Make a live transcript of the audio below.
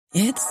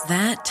It's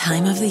that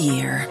time of the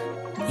year.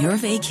 Your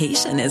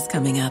vacation is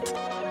coming up.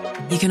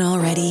 You can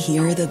already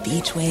hear the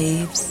beach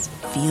waves,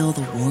 feel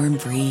the warm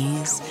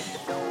breeze,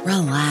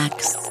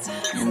 relax,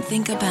 and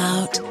think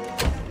about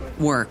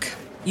work.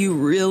 You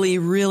really,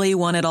 really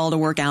want it all to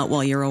work out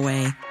while you're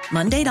away.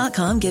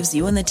 Monday.com gives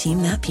you and the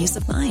team that peace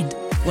of mind.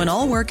 When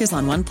all work is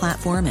on one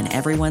platform and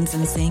everyone's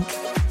in sync,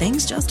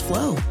 things just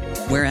flow.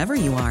 Wherever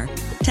you are,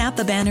 tap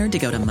the banner to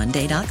go to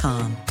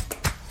Monday.com.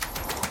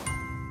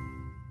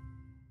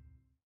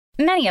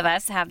 Many of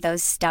us have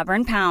those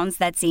stubborn pounds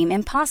that seem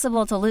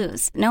impossible to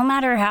lose, no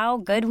matter how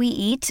good we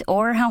eat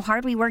or how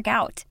hard we work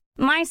out.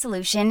 My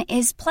solution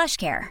is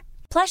PlushCare.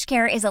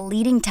 PlushCare is a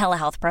leading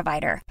telehealth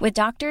provider with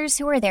doctors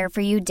who are there for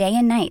you day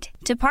and night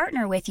to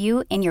partner with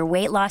you in your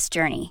weight loss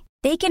journey.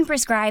 They can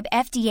prescribe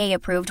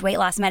FDA-approved weight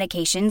loss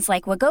medications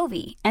like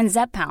Wegovy and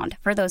Zepbound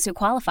for those who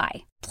qualify.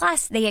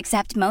 Plus, they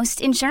accept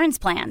most insurance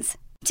plans.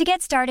 To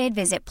get started,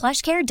 visit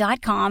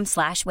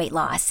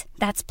plushcare.com/weightloss.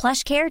 That's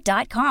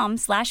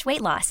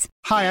plushcare.com/weightloss.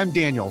 Hi, I'm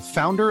Daniel,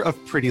 founder of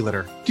Pretty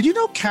Litter. Did you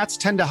know cats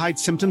tend to hide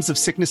symptoms of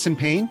sickness and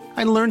pain?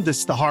 I learned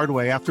this the hard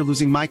way after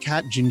losing my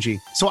cat, Gingy.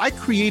 So I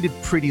created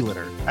Pretty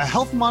Litter, a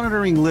health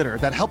monitoring litter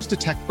that helps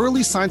detect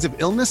early signs of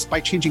illness by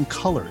changing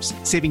colors,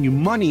 saving you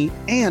money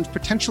and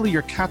potentially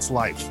your cat's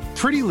life.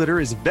 Pretty Litter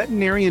is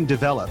veterinarian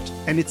developed,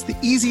 and it's the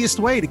easiest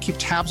way to keep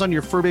tabs on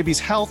your fur baby's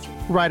health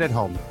right at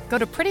home. Go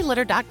to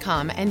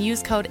prettylitter.com and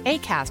use code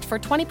ACAST for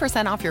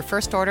 20% off your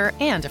first order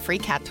and a free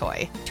cat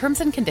toy.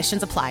 Terms and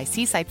conditions apply.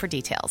 See site for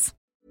details.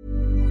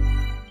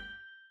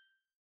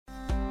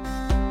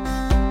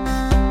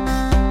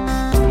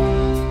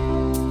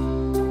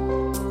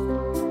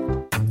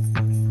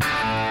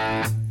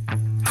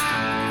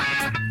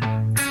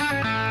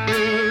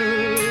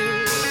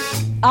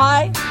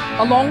 I,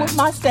 along with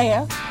my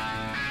staff,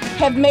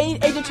 have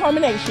made a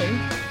determination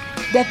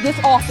that this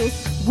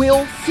office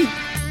will seek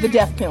the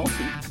death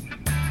penalty.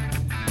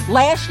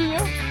 Last year,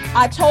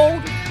 I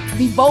told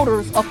the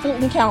voters of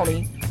Fulton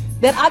County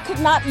that I could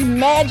not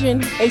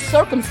imagine a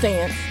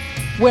circumstance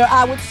where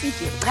I would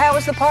seek it. How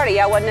was the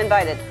party? I wasn't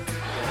invited.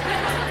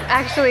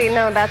 Actually,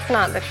 no, that's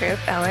not the truth,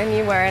 Ellen.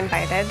 You were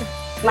invited.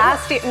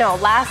 Last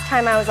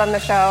time I was on the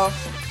show,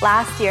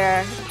 last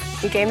year,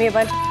 you gave me a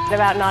bunch of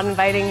about not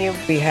inviting you.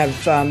 We have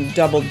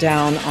doubled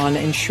down on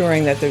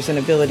ensuring that there's an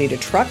ability to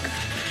truck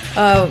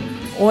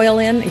oil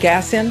in,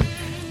 gas in,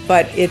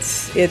 but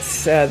it's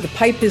the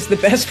pipe is the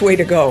best way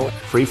to go.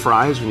 Free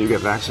fries when you get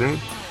vaccinated?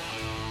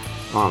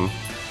 I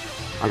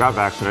got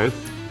vaccinated.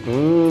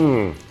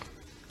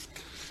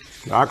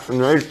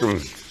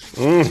 Vaccination.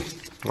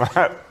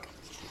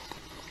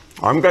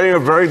 I'm getting a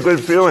very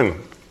good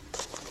feeling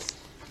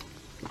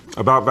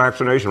about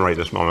vaccination right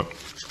this moment.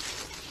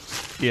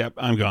 Yep,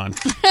 I'm gone.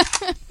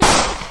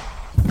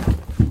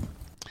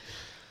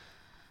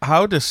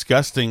 How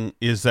disgusting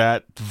is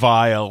that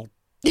vile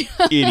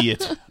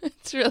idiot?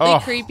 It's really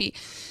creepy.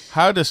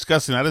 How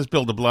disgusting. That is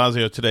Bill de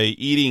Blasio today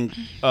eating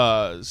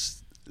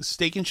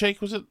Steak and Shake,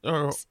 was it?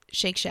 Or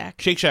Shake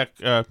Shack. Shake Shack.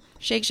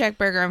 Shake Shack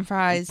burger and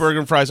fries. Burger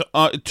and fries.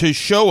 To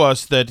show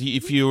us that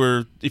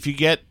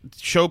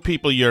show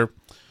people your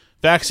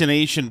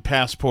vaccination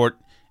passport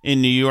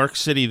in New York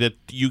City, that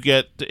you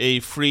get a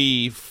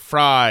free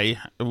fry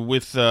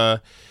with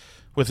an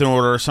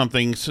order or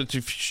something. So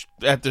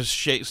at the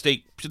Shake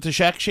Shack,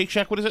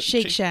 what is it?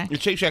 Shake Shack.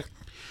 Shake Shack.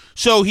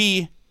 So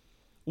he,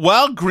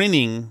 while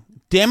grinning,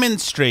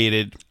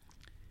 demonstrated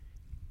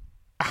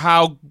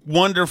how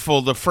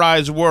wonderful the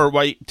fries were.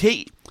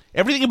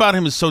 Everything about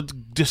him is so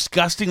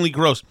disgustingly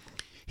gross.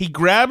 He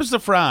grabs the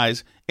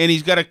fries, and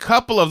he's got a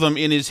couple of them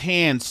in his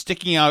hand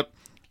sticking out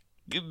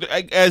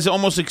as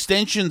almost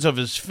extensions of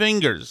his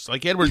fingers,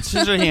 like Edward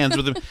Scissorhands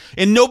with him.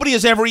 And nobody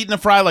has ever eaten a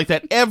fry like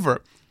that,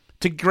 ever.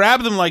 To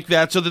grab them like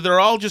that so that they're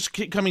all just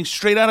coming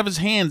straight out of his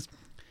hands.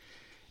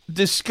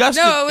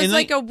 Disgusting. No, it was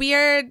like a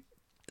weird,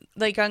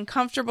 like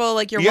uncomfortable,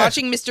 like you're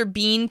watching Mr.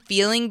 Bean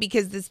feeling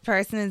because this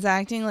person is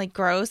acting like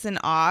gross and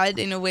odd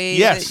in a way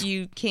that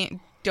you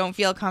don't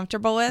feel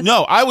comfortable with.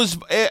 No,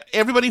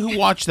 everybody who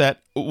watched that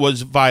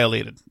was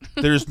violated.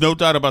 There's no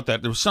doubt about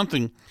that. There was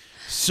something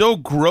so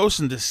gross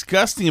and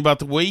disgusting about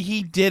the way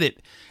he did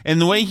it, and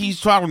the way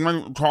he's talking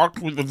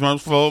with his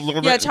mouth full a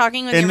little bit,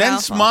 talking with and your then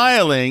mouth full.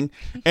 Smiling,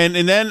 and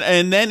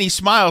then he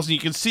smiles, and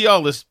you can see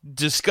all this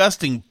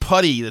disgusting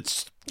putty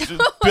that's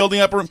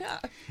building up.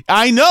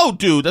 I know,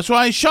 dude. That's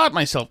why I shot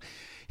myself.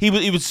 He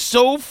was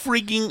so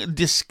freaking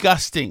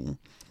disgusting.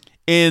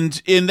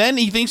 And then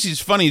he thinks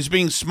he's funny. He's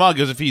being smug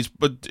as if he's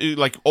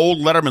like old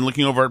Letterman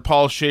looking over at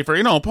Paul Schaefer.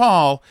 You know,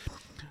 Paul.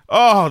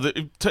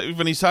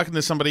 When he's talking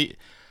to somebody,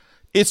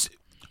 it's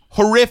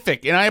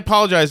horrific. And I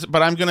apologize,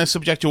 but I'm going to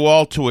subject you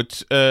all to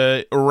it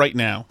right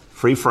now.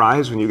 Free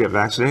fries when you get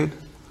vaccinated?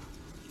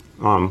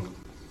 I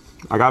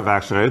got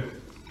vaccinated.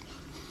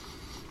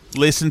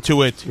 Listen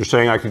to it. You're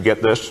saying I could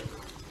get this?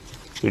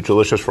 These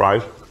delicious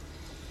fries?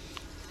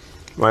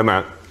 Wait a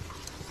minute.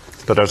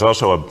 But there's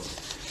also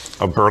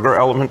a burger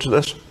element to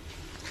this?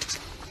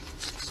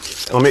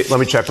 Let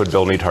me check with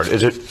Bill Neathart.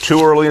 Is it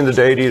too early in the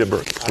day to eat a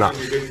burger?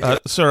 No.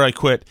 Sir, I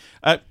quit.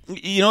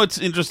 You know what's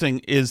interesting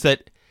is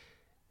that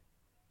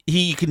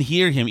you can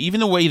hear him, even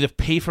the way the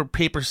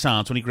paper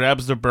sounds when he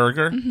grabs the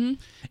burger,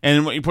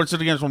 and when he puts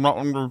it against.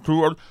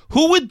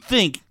 Who would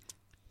think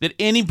that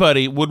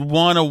anybody would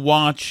want to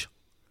watch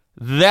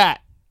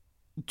that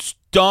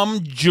dumb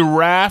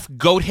giraffe,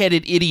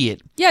 goat-headed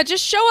idiot? Yeah,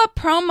 just show a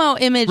promo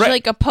image,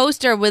 like a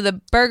poster with a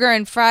burger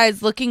and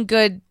fries looking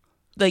good,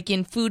 like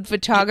in food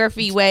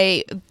photography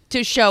way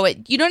to show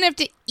it. You don't have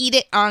to eat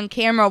it on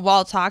camera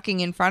while talking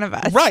in front of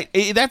us. Right.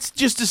 That's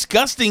just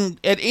disgusting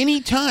at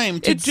any time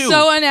to do. It's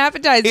so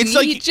unappetizing. It's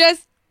like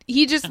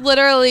he just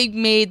literally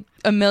made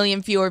 1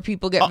 million fewer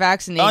people get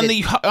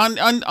vaccinated.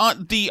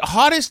 On the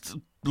hottest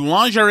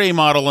lingerie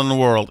model in the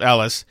world,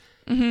 Alice,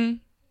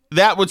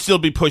 that would still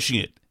be pushing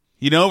it.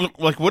 You know,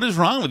 like, what is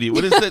wrong with you?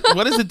 What is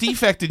the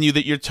defect in you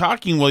that you're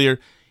talking while you're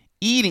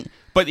eating?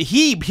 But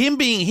him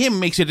being him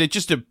makes it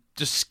just a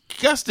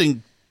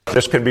disgusting.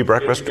 This could be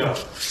breakfast?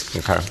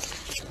 Okay.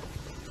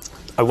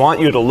 I want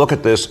you to look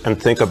at this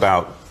and think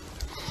about,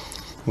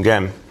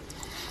 again,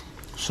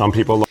 some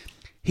people...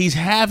 He's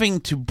having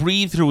to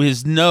breathe through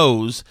his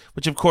nose,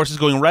 which, of course, is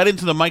going right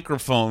into the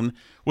microphone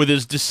with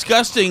his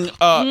disgusting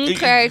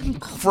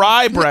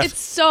fry breath. It's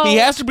so he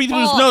has to breathe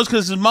through his nose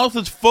because his mouth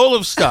is full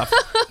of stuff.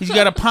 He's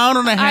got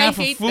 1.5 pounds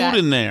of food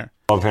in there.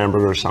 Love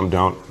hamburgers. Some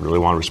don't really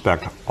want to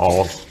respect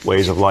all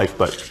ways of life,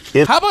 but...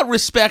 How about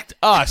respect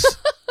us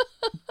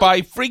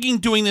by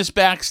freaking doing this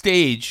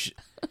backstage?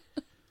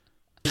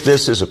 If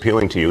this is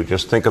appealing to you,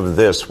 just think of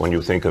this when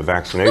you think of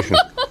vaccination.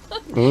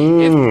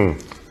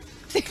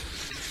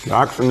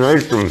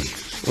 Vaccination.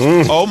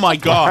 Oh, my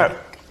God.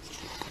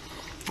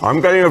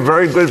 I'm getting a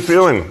very good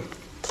feeling.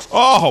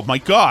 Oh, my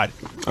God.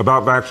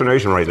 About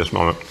vaccination right this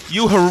moment.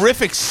 You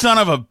horrific son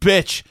of a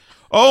bitch.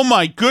 Oh,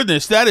 my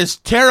goodness. That is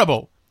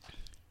terrible.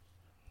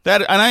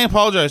 And I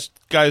apologize,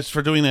 guys,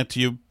 for doing that to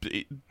you.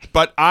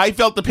 But I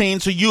felt the pain,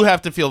 so you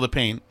have to feel the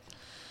pain.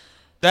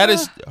 That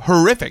is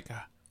horrific.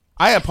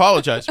 I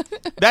apologize.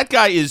 That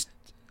guy is...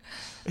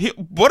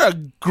 what a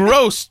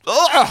gross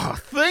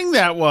thing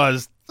that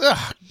was.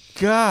 Ugh,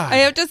 God. I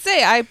have to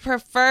say, I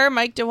prefer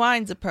Mike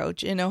DeWine's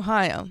approach in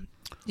Ohio.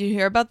 Did you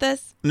hear about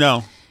this?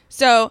 No.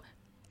 So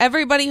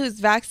everybody who's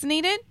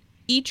vaccinated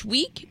each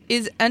week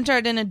is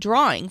entered in a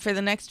drawing for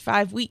the next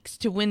 5 weeks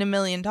to win $1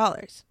 million.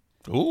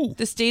 Ooh.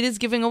 The state is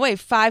giving away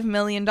 $5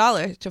 million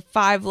to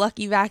 5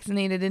 lucky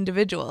vaccinated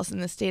individuals in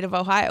the state of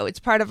Ohio. It's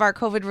part of our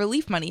COVID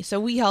relief money, so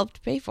we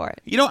helped pay for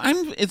it. You know,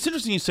 it's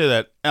interesting you say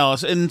that,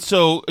 Alice. And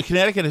so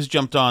Connecticut has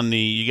jumped on the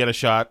you get a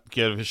shot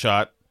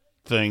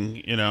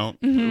thing, you know.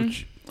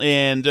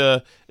 And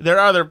there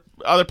are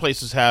other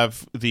places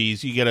have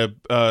these. You get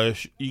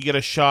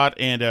a shot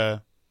and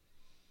a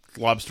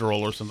lobster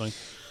roll or something.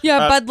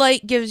 Yeah, Bud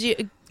Light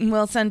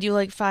will send you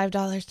like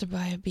 $5 to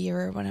buy a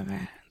beer or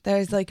whatever.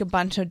 There's like a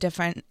bunch of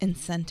different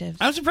incentives.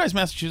 I'm surprised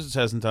Massachusetts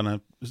hasn't done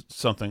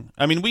something.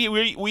 I mean,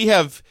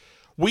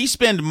 we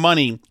spend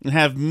money and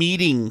have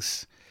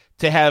meetings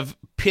to have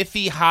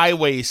pithy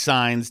highway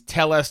signs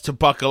tell us to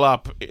buckle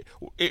up.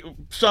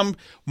 Some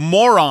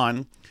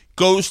moron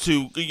goes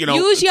to,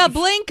 use your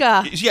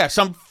blinker. Yeah,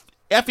 some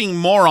effing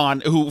moron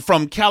who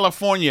from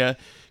California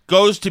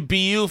goes to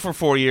BU for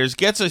 4 years,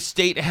 gets a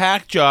state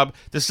hack job,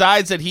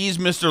 decides that he's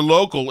Mr.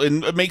 Local,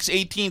 and makes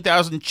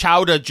 18,000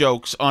 chowder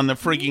jokes on the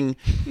freaking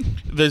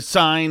the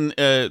sign,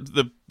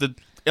 the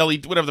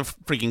LED, whatever the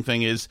freaking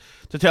thing is,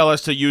 to tell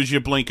us to use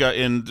your blinker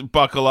and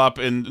buckle up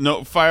and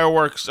no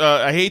fireworks.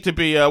 I hate to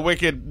be a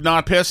wicked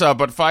not pisser,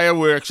 but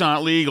fireworks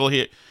aren't legal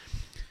here.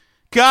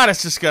 God,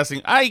 it's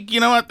disgusting. You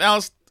know what,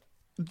 Alice?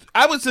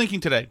 I was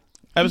thinking today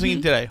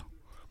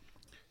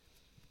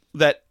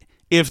that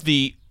if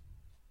the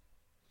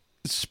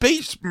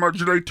Space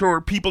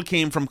Modulator people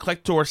came from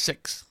Collector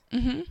 6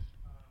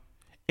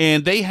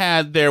 and they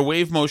had their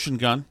wave motion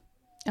gun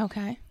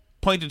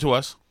pointed to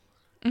us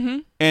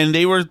and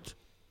they were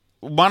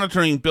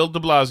monitoring Bill de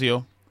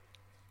Blasio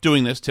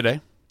doing this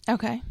today.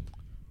 Okay.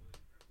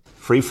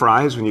 Free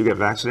fries when you get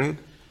vaccinated?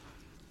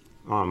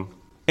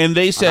 And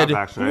they said...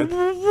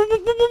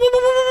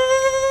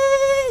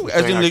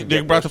 As in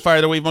they brought to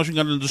fire the wave motion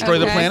gun and destroy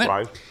the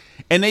planet.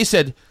 And they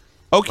said,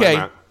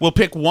 okay, we'll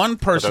pick one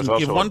person,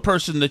 give one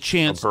person the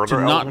chance to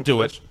not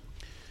do it.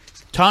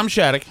 Tom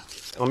Shattuck,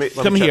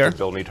 come here.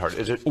 Bill Neathart.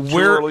 Is it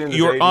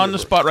you're on the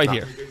spot right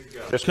here.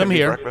 Come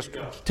here.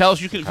 Tell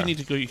us if you need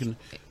to go. You can.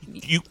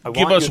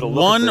 Give us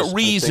one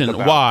reason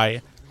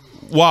why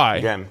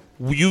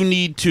you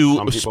need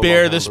to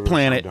spare this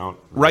planet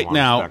right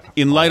now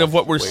in light of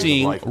what we're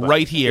seeing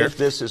right here. If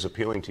this is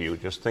appealing to you,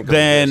 just think of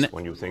this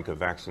when you think of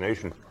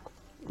vaccination.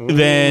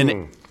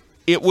 Then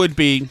it would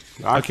be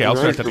okay. I'll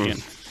start that again.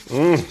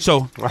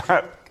 So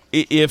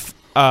if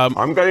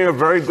I'm getting a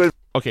very good.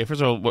 Okay,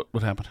 first of all,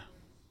 what happened?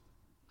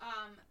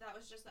 That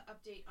was just the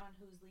update on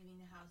who's leaving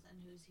the house and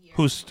who's here.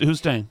 Who's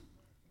staying?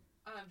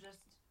 Just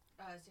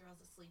Cyril's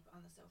asleep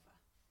on the sofa.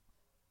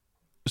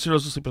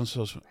 Cyril's asleep on the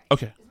sofa. Right.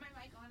 Okay. Is my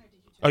mic on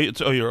or did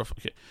you? You're off.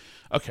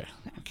 Okay.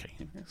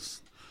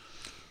 Yes.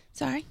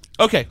 Sorry.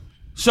 Okay.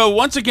 So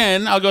once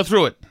again, I'll go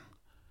through it.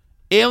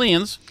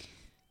 Aliens,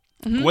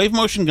 wave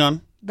motion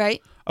gun,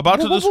 Right. about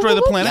to destroy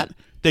the planet.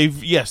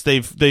 Yep.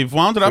 They've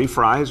wound it up, Free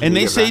fries and when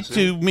they you say get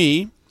vaccinated? to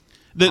me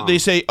that they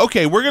say,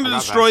 "Okay, we're going to I'm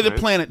not destroy the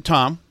vaccinated. planet,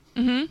 Tom.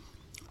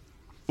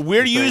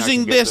 We're You saying I using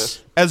can get this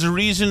this? as a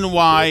reason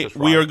why this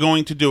we right. are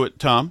going to do it,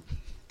 Tom.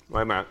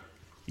 Wait a minute.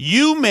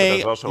 You may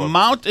there's also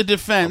mount a A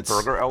defense,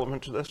 burger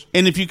element to this?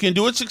 and if you can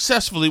do it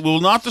successfully, we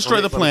will not destroy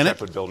the Let me planet."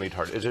 check with Bill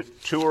Neathart. Is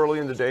it too early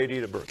in the day to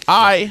eat a burger?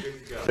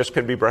 This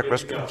can be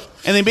breakfast.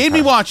 And they made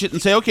me watch it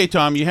and say, "Okay,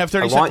 Tom, you have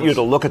 30 I seconds." want you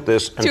to look at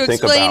this and To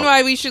think explain about.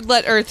 why we should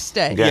let Earth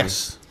stay. Again,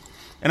 Yes.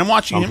 And I'm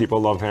watching Some him.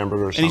 people love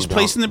hamburgers. And he's some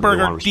placing don't. the We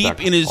burger wanna respect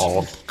deep in his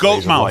all goat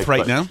ways of mouth life, right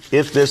but now.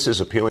 If this is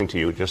appealing to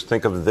you, just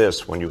think of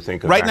this when you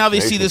think of Right now,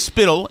 they see the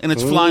spittle, and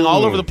it's flying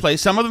all over the place.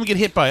 Some of them get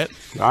hit by it.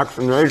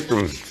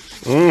 vaccination.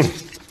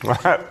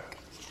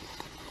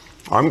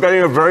 I'm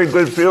getting a very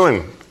good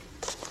feeling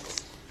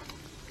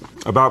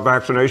about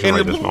vaccination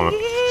right this moment.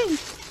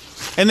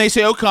 And they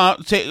say,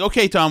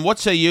 "Okay, Tom, what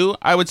say you?"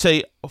 I would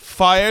say,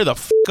 "Fire the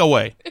f***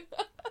 away."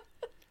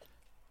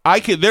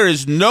 There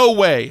is no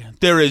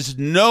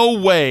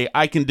way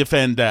I can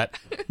defend that.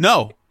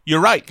 No,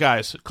 you're right,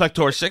 guys.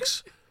 Collector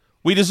 6,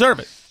 we deserve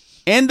it.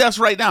 End us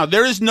right now.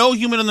 There is no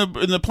human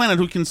in the planet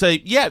who can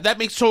say, "Yeah, that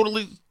makes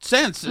totally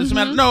sense." It doesn't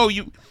matter. No,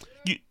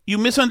 you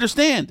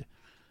misunderstand.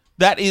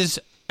 That is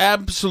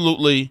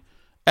absolutely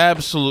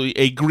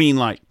a green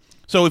light.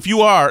 So if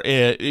you are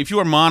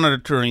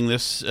monitoring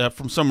this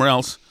from somewhere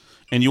else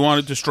and you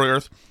want to destroy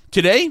Earth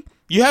today,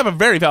 you have a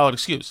very valid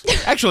excuse.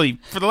 Actually,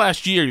 for the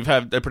last year, you've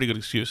had a pretty good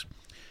excuse.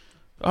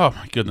 Oh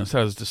my goodness,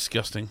 that is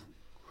disgusting.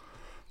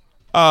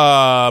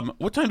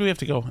 What time do we have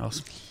to go,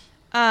 Alice?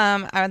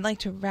 I would like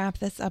to wrap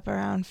this up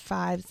around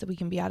 5 so we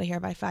can be out of here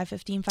by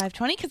 5:15,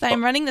 5:20 because I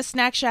am running the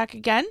Snack Shack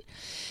again.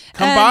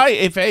 Come by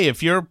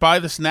if you're by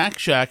the Snack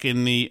Shack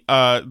in the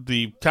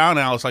town.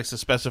 Alice likes to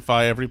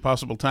specify every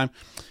possible time.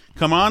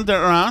 Come on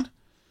around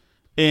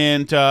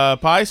and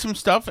buy some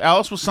stuff.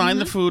 Alice will sign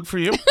the food for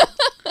you.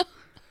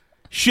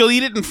 She'll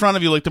eat it in front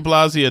of you like de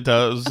Blasio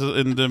does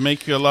and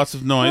make lots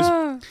of noise.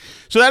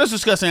 So that is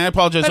disgusting. I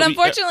apologize. But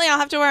unfortunately, I'll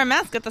have to wear a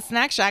mask at the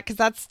Snack Shack because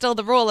that's still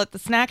the rule at the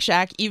Snack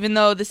Shack, even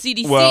though the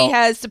CDC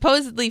has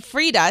supposedly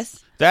freed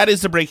us. That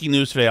is the breaking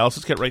news today, Alice.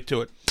 Let's get right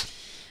to it.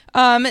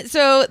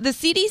 So the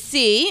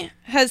CDC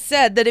has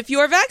said that if you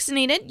are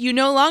vaccinated, you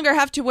no longer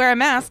have to wear a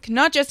mask,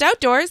 not just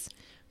outdoors,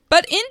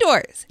 but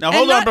indoors. Now,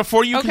 hold on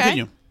before you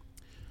continue.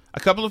 A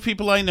couple of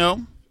people I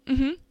know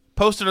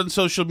posted on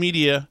social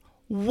media,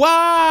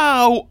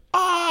 "Wow,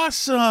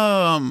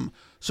 awesome."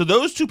 So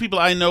those two people,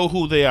 I know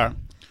who they are.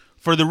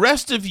 For the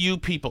rest of you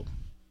people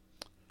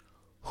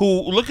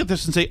who look at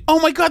this and say, "Oh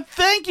my God,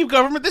 thank you,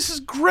 government. This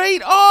is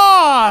great.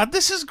 Oh,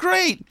 this is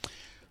great."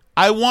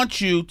 I want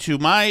you to,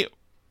 my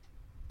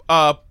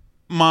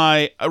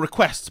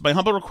request, my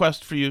humble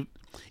request for you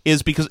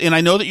is because, and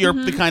I know that you're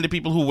the kind of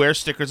people who wear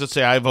stickers that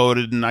say, "I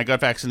voted and I got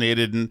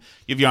vaccinated," and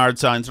give yard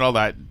signs and all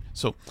that.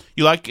 So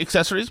you like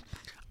accessories?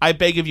 I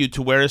beg of you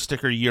to wear a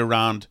sticker year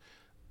round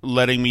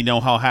letting me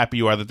know how happy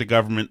you are that the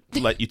government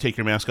let you take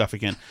your mask off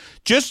again.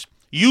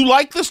 You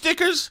like the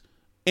stickers,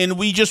 and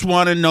we just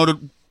want to know that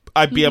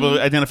I'd be able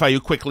to identify you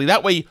quickly.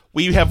 That way,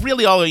 we have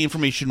really all the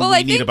information we need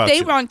about you. Well, I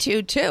think they want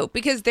to, too,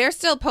 because they're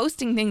still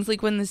posting things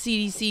like when the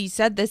CDC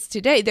said this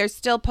today, they're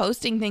still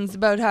posting things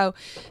about how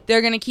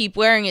they're going to keep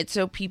wearing it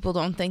so people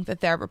don't think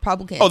that they're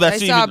Republicans. Oh, I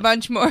saw a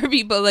bunch more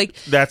people like...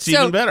 That's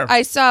even better.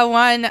 I saw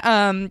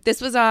one, this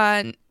was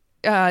on...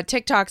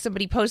 TikTok,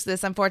 somebody posted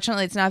this.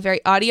 Unfortunately, it's not very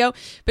audio,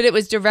 but it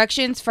was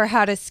directions for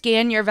how to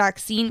scan your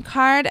vaccine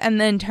card and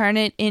then turn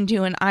it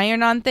into an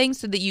iron-on thing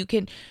so that you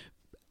can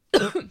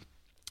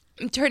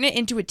turn it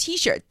into a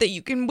T-shirt that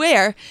you can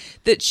wear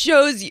that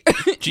shows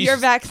your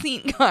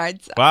vaccine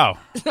cards. Wow.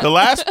 The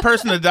last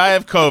person to die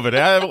of COVID,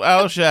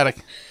 Alice Shattuck.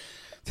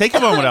 Take a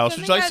moment, Alice.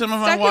 Would you like some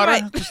of my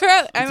water?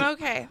 I'm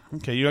okay.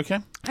 Okay, you okay?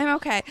 I'm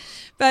okay.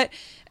 But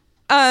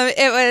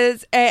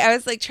I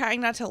was like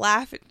trying not to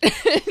laugh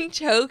and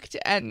choked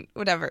and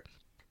whatever.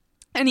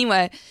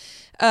 Anyway,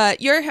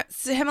 your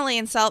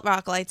Himalayan salt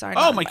rock lights aren't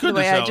on, my by goodness, the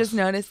way. Alice. I just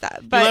noticed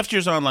that. You left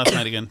yours on last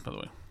night again, by the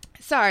way.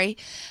 Sorry.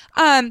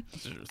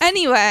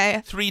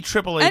 Anyway. 3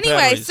 AAA Anyway,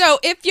 batteries. so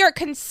if you're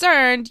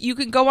concerned, you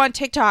can go on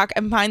TikTok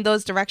and find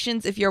those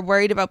directions if you're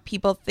worried about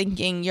people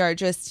thinking you're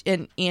just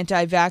an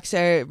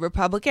anti-vaxxer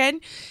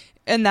Republican,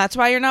 and that's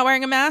why you're not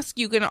wearing a mask.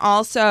 You can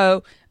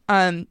also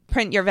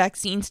print your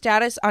vaccine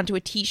status onto a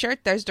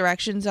T-shirt. There's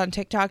directions on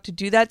TikTok to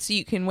do that, so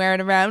you can wear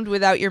it around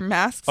without your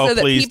mask, so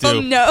that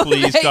people know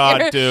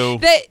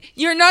that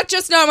you're not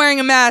just not wearing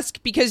a mask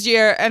because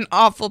you're an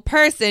awful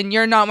person.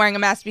 You're not wearing a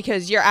mask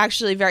because you're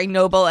actually very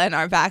noble and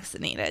are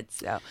vaccinated.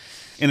 So,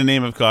 in the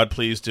name of God,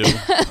 please do.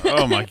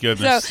 Oh my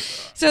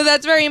goodness. So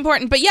that's very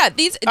important. But yeah,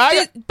 these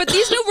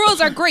new rules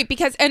are great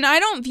because, and I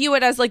don't view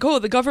it as like, oh,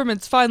 the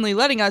government's finally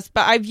letting us,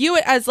 but I view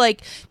it as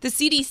like the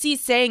CDC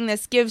saying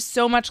this gives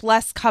so much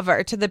less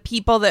cover to the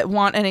people that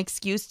want an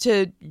excuse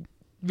to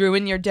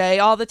ruin your day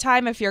all the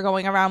time if you're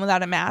going around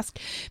without a mask,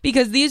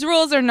 because these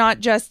rules are not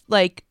just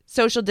like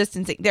social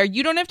distancing.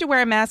 You don't have to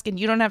wear a mask and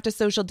you don't have to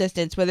social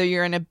distance, whether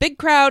you're in a big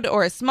crowd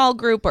or a small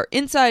group or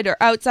inside or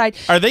outside.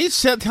 Are they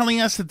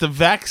telling us that the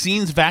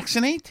vaccines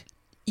vaccinate?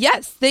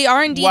 Yes, they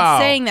are indeed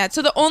saying that.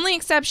 So the only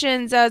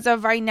exceptions as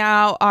of right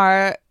now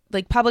are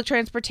like public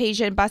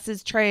transportation,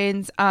 buses,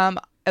 trains,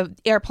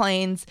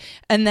 airplanes,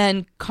 and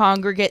then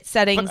congregate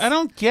settings. But I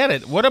don't get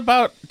it. What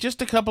about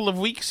just a couple of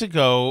weeks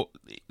ago,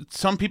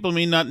 some people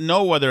may not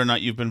know whether or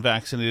not you've been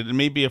vaccinated and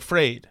may be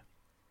afraid.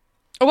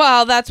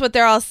 Well, that's what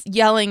they're all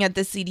yelling at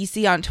the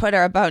CDC on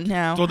Twitter about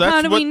now. So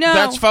How do we know?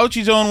 That's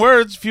Fauci's own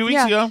words a few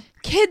weeks ago.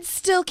 Kids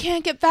still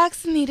can't get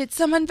vaccinated.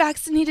 Some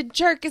unvaccinated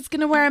jerk is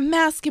going to wear a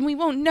mask and we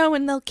won't know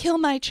and they'll kill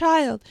my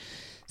child.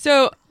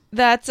 So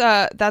that's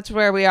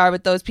where we are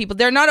with those people.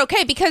 They're not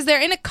okay because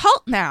they're in a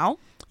cult now.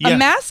 A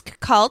mask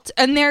cult,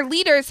 and their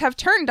leaders have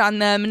turned on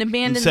them and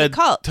abandoned the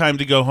cult. Time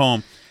to go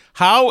home.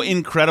 How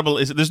incredible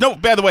is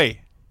it? By the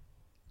way,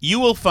 you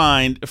will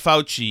find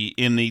Fauci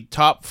in the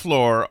top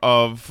floor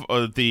of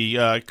the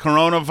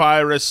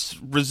coronavirus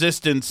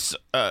resistance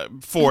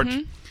fort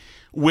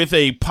with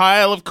a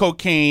pile of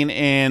cocaine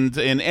and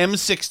an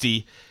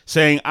M60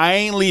 saying, I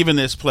ain't leaving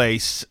this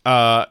place,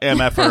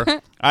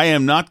 MFer. I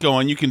am not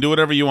going. You can do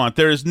whatever you want.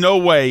 There is no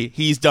way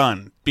he's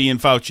done being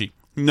Fauci.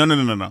 No.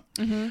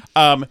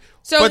 Mm-hmm.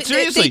 So but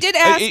seriously, they did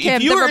ask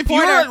him, the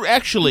reporter.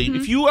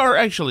 If you are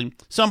actually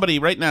somebody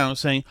right now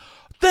saying,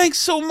 thanks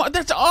so much,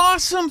 that's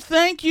awesome,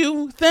 thank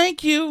you,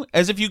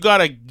 as if you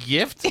got a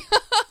gift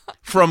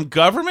from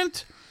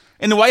government.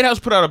 And the White House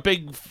put out a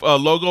big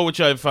logo, which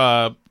I've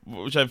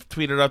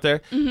tweeted out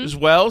there as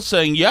well,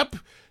 saying, yep,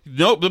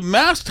 no, the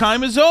mask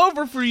time is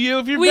over for you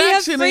if you're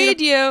vaccinated. We have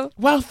freed you.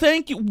 Well,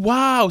 thank you.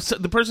 Wow. So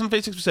the person on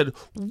Facebook said,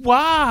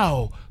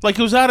 wow, like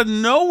it was out of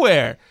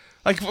nowhere.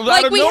 Like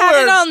we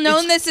haven't all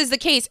known this is the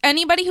case.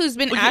 Anybody who's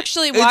been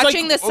actually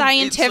watching the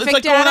scientific it's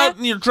like data, going out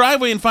in your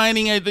driveway and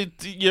finding a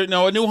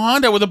new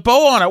Honda with a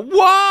bow on it.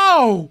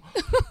 Wow,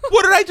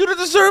 what did I do to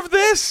deserve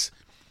this?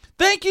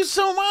 Thank you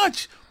so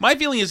much. My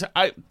feeling is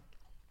I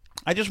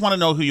just want to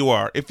know who you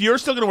are. If you're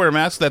still going to wear a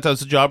mask, that does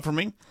the job for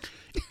me.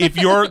 If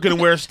you're going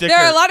to wear a sticker,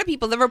 there are a lot of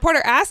people. The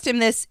reporter asked him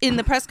this in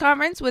the press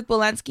conference with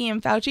Walensky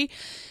and Fauci.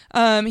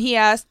 He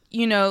asked,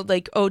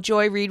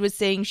 Joy Reid was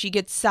saying she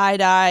gets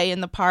side eye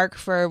in the park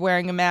for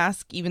wearing a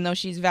mask, even though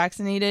she's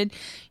vaccinated,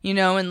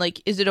 and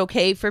is it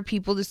okay for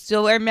people to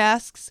still wear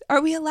masks?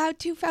 Are we allowed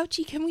to,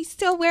 Fauci? Can we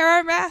still wear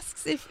our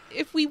masks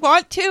if we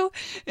want to?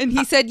 And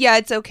he said, yeah,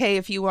 it's okay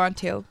if you want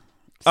to.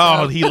 So.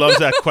 Oh, he loves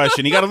that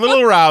question. He got a little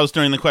aroused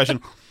during the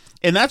question.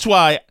 And that's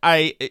why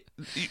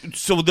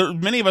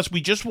many of us,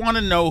 we just want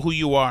to know who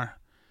you are.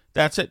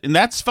 That's it. And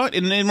that's fun.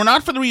 And we're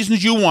not for the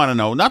reasons you want to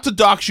know, not to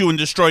dox you and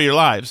destroy your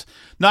lives,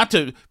 not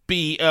to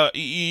be,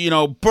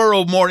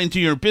 burrow more into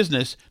your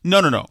business.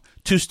 No.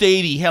 To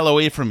stay the hell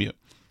away from you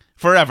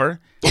forever,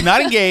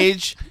 not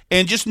engage,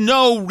 and just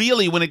know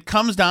really when it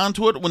comes down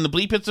to it, when the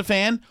bleep hits the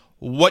fan,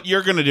 what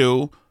you're going to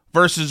do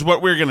versus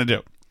what we're going to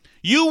do.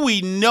 We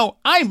know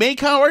I may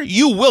cower,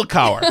 you will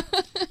cower.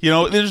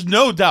 There's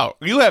no doubt.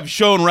 You have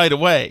shown right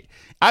away.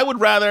 I would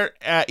rather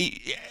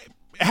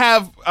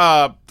have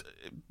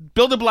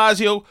Bill de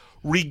Blasio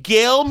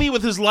regale me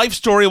with his life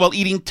story while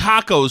eating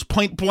tacos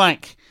point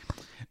blank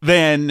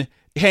than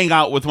hang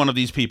out with one of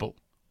these people.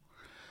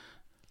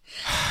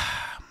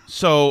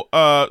 So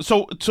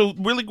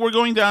really, we're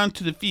going down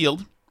to the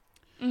field.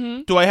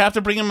 Mm-hmm. Do I have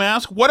to bring a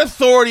mask? What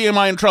authority am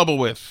I in trouble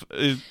with?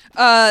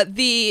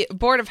 The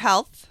Board of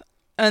Health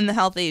and the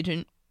health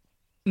agent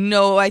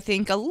know, I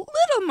think, a little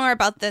more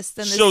about this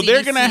than the CDC. So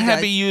they're going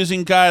to be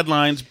using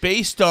guidelines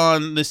based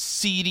on the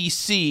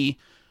CDC,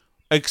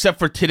 except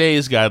for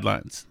today's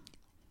guidelines.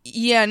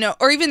 Yeah, no,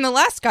 or even the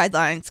last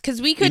guidelines,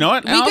 because we could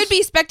we could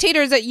be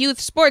spectators at youth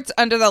sports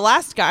under the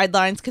last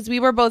guidelines because we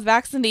were both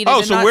vaccinated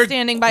and not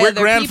standing by other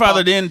people. We're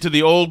grandfathered into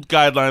the old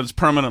guidelines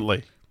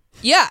permanently.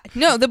 Yeah,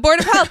 no, the Board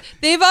of Health,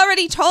 they've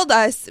already told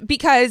us,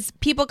 because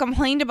people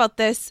complained about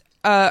this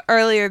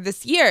earlier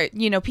this year.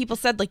 People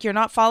said, you're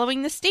not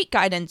following the state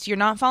guidance, you're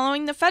not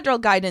following the federal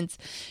guidance.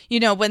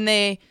 When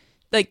they,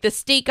 the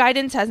state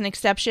guidance has an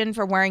exception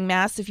for wearing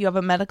masks if you have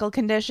a medical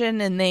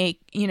condition, and they,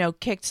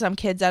 kicked some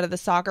kids out of the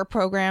soccer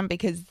program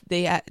because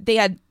they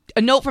had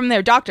a note from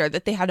their doctor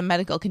that they had a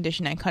medical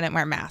condition and couldn't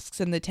wear masks,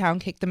 and the town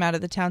kicked them out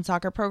of the town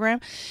soccer program.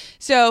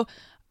 So,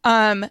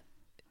 what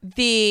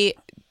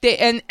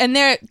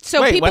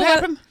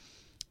happened?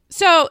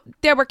 So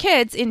there were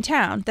kids in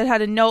town that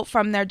had a note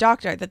from their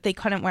doctor that they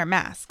couldn't wear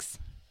masks.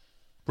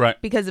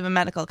 Right. Because of a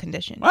medical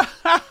condition.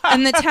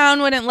 And the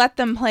town wouldn't let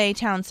them play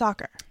town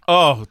soccer.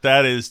 Oh,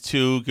 that is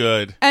too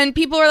good. And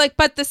people were like,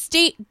 but the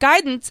state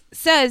guidance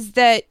says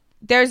that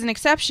there's an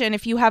exception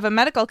if you have a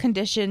medical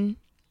condition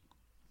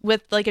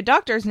with a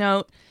doctor's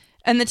note.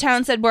 And the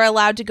town said we're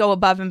allowed to go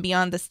above and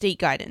beyond the state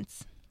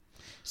guidance.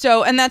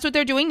 So, and that's what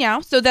they're doing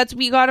now. So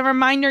we got a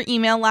reminder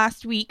email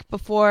last week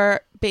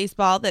before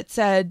baseball that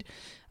said,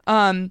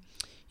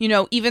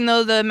 even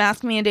though the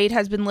mask mandate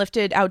has been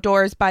lifted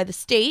outdoors by the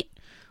state,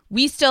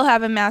 we still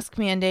have a mask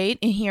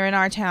mandate here in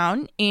our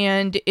town,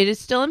 and it is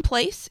still in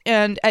place.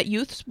 And at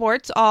youth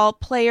sports, all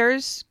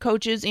players,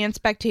 coaches, and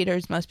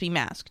spectators must be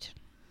masked.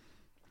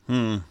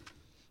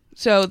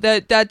 So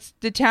that's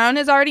the town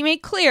has already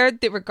made clear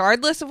that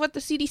regardless of what the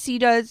CDC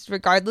does,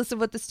 regardless of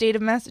what the state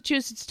of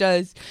Massachusetts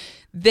does,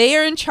 they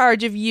are in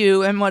charge of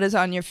you and what is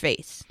on your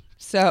face.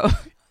 So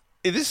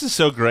this is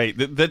so great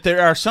that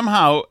there are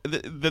somehow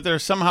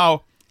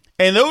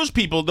and those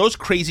people, those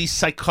crazy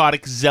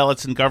psychotic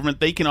zealots in government,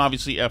 they can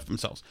obviously F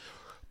themselves.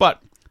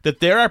 But that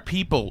there are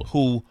people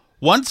who,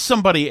 once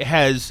somebody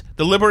has,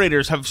 the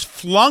liberators have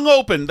flung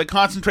open the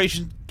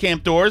concentration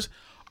camp doors,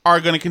 are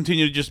going to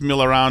continue to just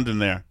mill around in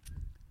there.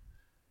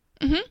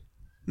 Mm-hmm.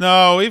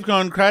 No, we've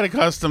grown quite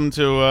accustomed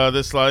to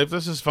this life.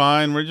 This is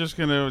fine. We're just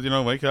going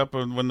to, wake up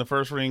when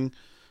the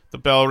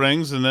bell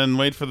rings, and then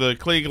wait for the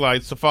Klieg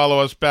lights to follow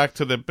us back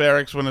to the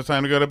barracks when it's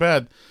time to go to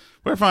bed.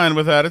 We're fine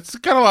with that. It's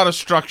got a lot of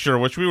structure,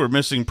 which we were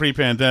missing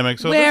pre-pandemic.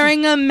 So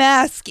wearing a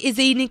mask is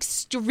an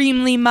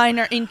extremely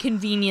minor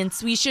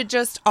inconvenience. We should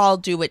just all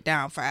do it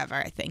now forever.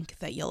 I think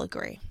that you'll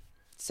agree.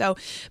 So,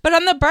 but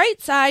on the bright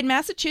side,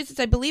 Massachusetts,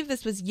 I believe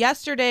this was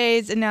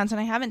yesterday's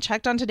announcement, I haven't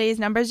checked on today's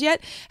numbers yet,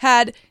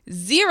 had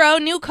 0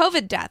 new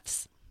COVID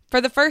deaths.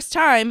 For the first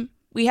time,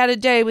 we had a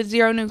day with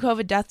 0 new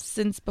COVID deaths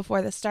since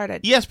before this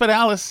started. Yes, but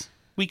Alice,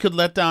 we could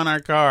let down our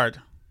guard.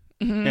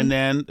 Mm-hmm. And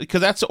then,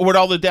 because that's what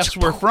all the deaths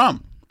were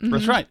from. Mm-hmm.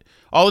 That's right.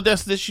 All the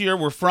deaths this year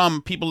were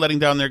from people letting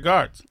down their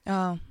guards.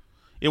 Oh.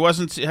 It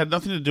had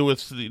nothing to do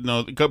with,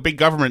 big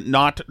government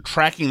not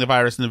tracking the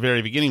virus in the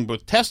very beginning, but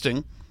with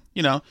testing.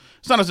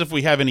 It's not as if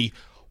we have any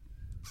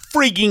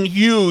freaking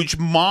huge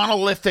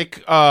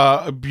monolithic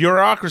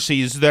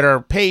bureaucracies that are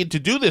paid to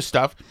do this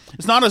stuff.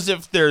 It's not as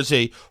if there's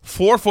a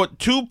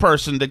 4'2"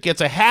 person that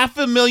gets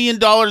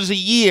 $500,000 a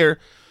year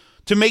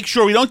to make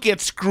sure we don't get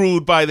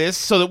screwed by this,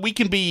 so that we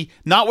can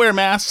not wear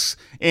masks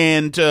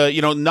and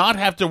not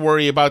have to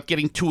worry about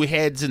getting 2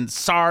 heads and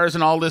SARS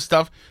and all this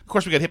stuff. Of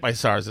course, we got hit by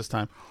SARS this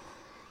time.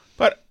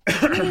 But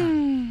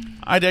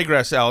I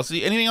digress, Alice.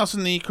 Anything else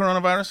in the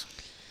coronavirus?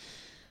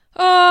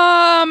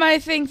 I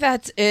think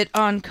that's it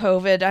on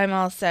COVID. I'm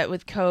all set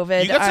with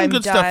COVID. You got some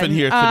good stuff in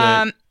here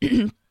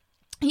today.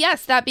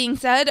 Yes, that being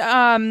said,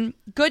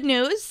 good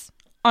news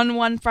on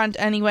one front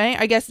anyway.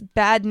 I guess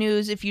bad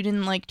news if you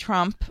didn't like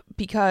Trump,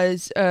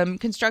 because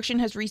construction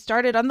has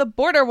restarted on the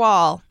border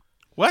wall.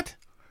 What?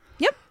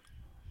 Yep.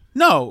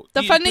 No.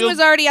 The funding was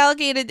already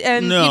allocated,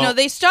 and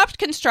they stopped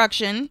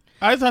construction.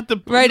 I thought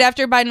right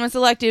after Biden was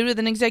elected with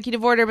an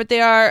executive order, but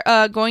they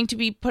are going to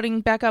be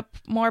putting back up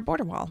more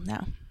border wall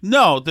now.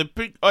 No,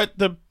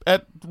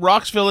 at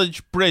Rocks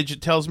Village Bridge,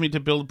 it tells me to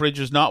build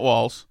bridges, not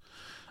walls.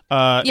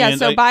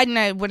 Biden,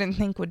 I wouldn't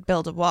think, would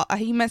build a wall.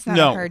 He must not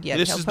have heard yet.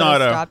 This is not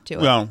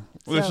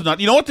this is not.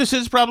 You know what this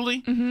is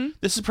probably? Mm-hmm.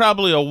 This is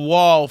probably a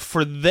wall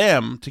for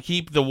them to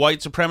keep the white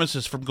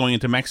supremacists from going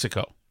into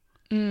Mexico.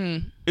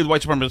 Mm.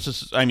 White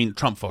supremacists, I mean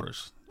Trump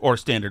voters or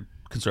standard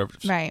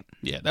conservatives. Right.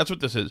 Yeah, that's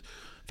what this is.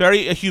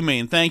 Very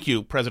humane. Thank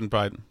you, President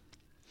Biden.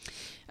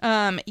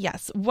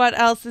 Yes. What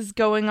else is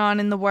going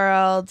on in the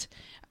world?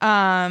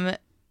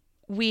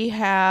 We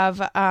have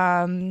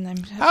how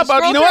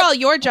about all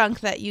your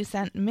junk that you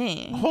sent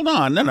me. Hold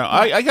on, no,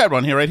 I got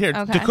one right here.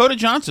 Okay. Dakota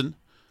Johnson.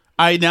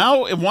 I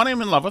now one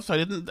I'm in love with.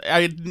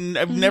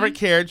 I've never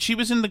cared. She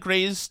was in the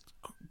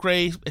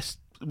Grey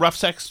rough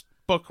sex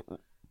book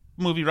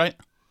movie, right?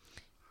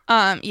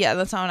 Yeah,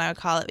 that's not what I would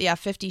call it. Yeah,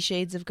 50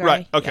 Shades of Grey.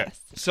 Right. Okay.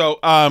 Yes. So,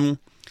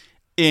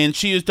 and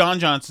she is Don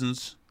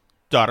Johnson's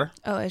daughter.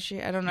 Oh, is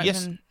she? I don't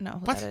even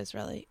know who that is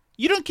really.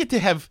 You don't get to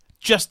have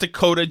just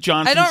Dakota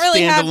Johnson. I don't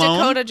really have alone.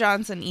 Dakota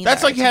Johnson either.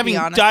 That's like having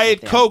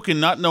Diet Coke and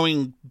not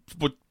knowing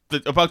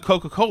about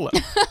Coca-Cola.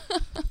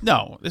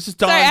 No, this is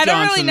Don Johnson's. I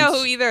don't really know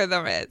who either of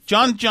them is.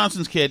 John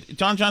Johnson's kid.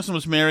 John Johnson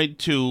was married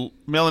to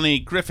Melanie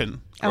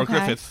Griffin or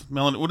Griffith,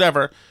 Melanie,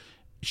 whatever.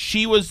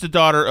 She was the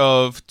daughter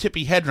of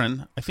Tippi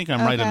Hedren. I think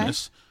I'm right on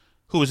this.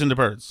 Who was into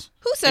birds.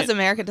 Who says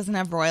America doesn't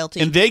have royalty?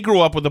 And they grew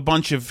up with a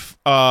bunch of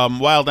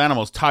wild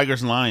animals,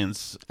 tigers and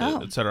lions,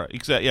 etc.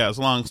 Yeah, it's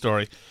a long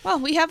story. Well,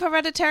 we have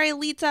hereditary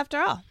elites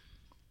after all.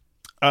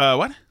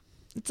 What?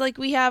 It's like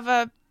we have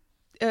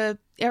a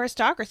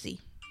aristocracy.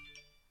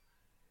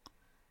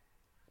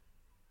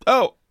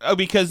 Oh,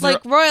 because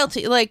like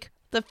royalty, like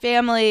the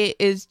family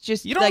is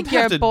just you're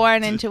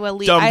born into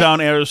elite. Dumb down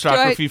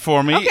aristocracy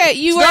for me. Okay,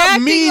 it's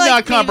not me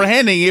not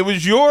comprehending. It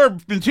was your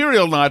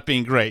material not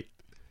being great.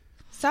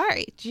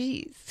 Sorry,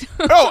 jeez.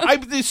 I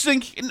just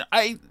think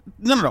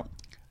no.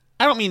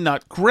 I don't mean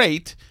not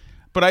great,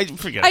 but I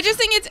forget. I just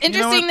think it's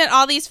interesting that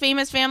all these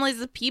famous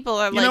families of people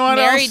are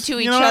married to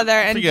each other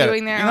and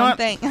doing their own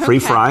thing. Free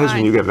fries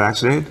when you get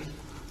vaccinated.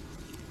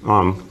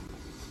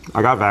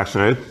 I got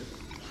vaccinated.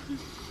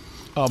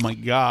 Oh my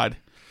God.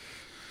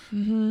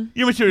 Mm-hmm.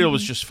 Your material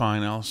was just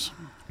fine, Alice.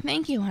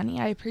 Thank you, honey.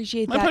 I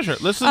appreciate that. My pleasure.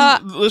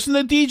 Listen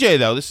to DJ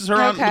though. This is her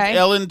on with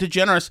Ellen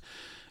DeGeneres.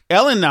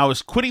 Ellen now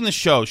is quitting the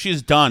show. She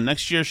is done.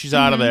 Next year she's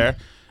out of there.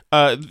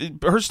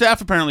 Her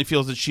staff apparently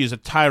feels that she is a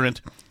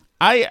tyrant.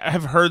 I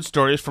have heard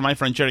stories from my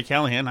friend Jerry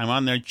Callahan. I'm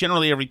on there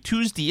generally every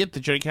Tuesday at the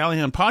Jerry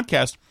Callahan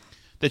podcast,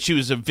 that she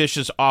was a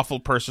vicious, awful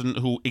person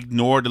who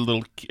ignored a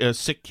little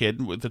sick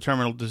kid with a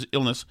terminal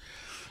illness.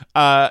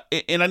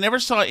 And I never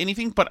saw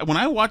anything, but when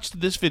I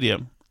watched this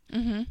video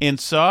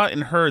and saw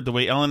and heard the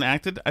way Ellen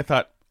acted, I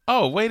thought,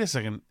 oh, wait a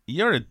second,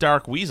 you're a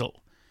dark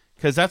weasel.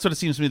 Because that's what it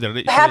seems to me.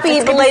 That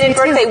Happy belated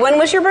birthday. When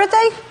was your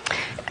birthday?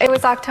 It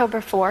was October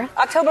 4th.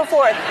 October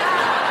 4th.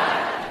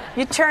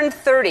 You turned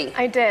 30.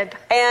 I did.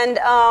 And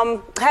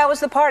how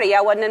was the party?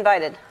 I wasn't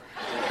invited.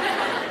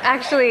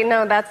 Actually,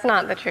 no, that's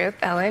not the truth,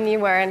 Ellen. You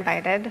were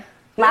invited.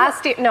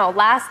 Last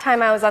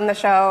time I was on the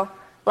show,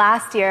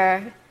 last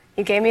year,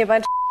 you gave me a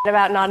bunch of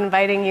about not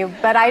inviting you,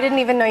 but I didn't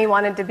even know you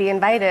wanted to be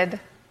invited.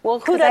 Well,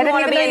 who doesn't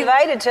want to be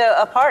invited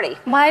to a party?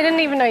 Well, I didn't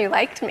even know you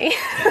liked me. Of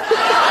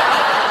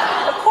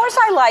course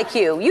I like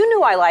you. You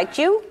knew I liked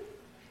you.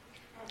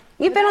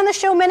 You've been on the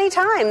show many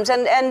times,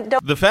 and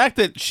the fact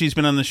that she's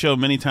been on the show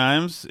many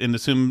times and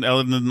assumed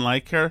Ellen didn't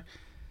like her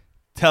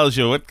tells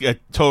you what a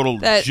total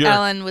that jerk.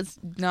 Ellen was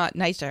not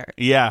nice to her.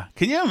 Yeah,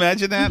 can you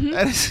imagine that?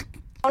 That is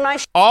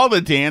all the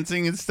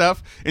dancing and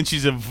stuff, and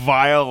she's a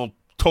vile,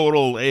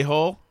 total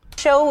a-hole.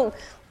 Show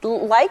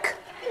like?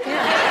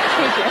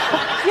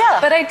 Yeah. Yeah.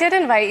 But I did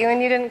invite you,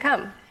 and you didn't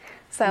come.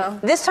 So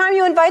this time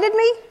you invited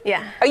me?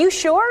 Yeah. Are you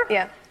sure?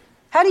 Yeah.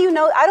 How do you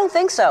know? I don't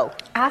think so.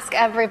 Ask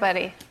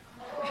everybody.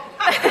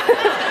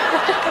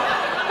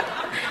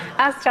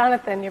 Ask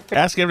Jonathan.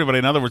 Ask everybody.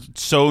 In other words,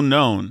 it's so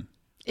known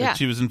that Yeah.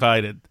 she was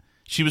invited.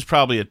 She was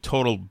probably a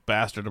total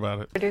bastard about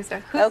it.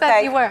 Producer. Who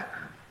said you were?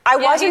 I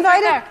Yeah, was he's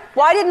invited? right there.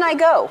 Why didn't I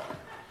go?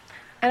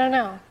 I don't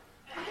know.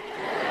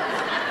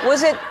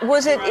 Was it?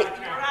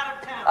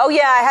 Oh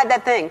yeah, I had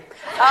that thing.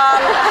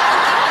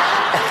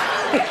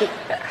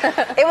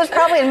 It was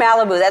probably in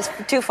Malibu. That's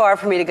too far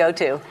for me to go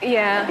to.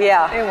 Yeah.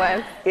 Yeah. It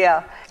was.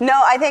 Yeah.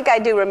 No, I think I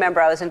do remember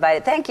I was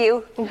invited. Thank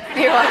you. You're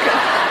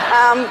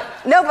welcome.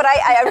 No, but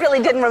I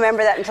really didn't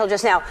remember that until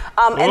just now.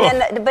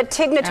 But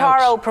Tig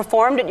Notaro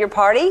performed at your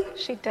party?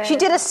 She did. She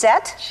did a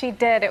set? She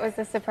did. It was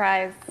a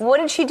surprise. What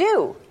did she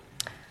do?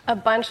 A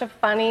bunch of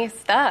funny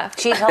stuff.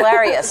 She's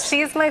hilarious.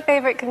 She's my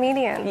favorite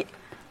comedian.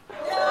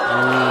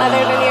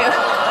 Other than you.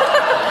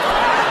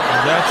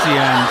 That's the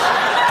end.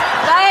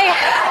 Bye.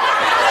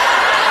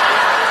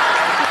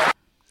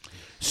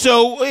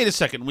 So wait a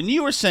second. When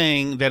you were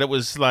saying that it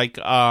was like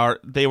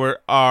they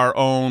were our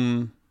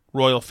own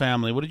royal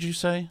family, what did you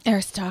say?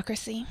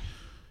 Aristocracy.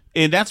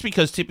 And that's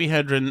because Tippi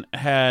Hedren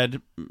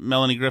had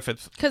Melanie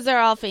Griffith Because they're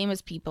all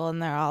famous people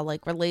and they're all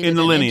like related in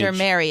the and lineage,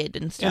 intermarried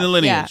and stuff. in the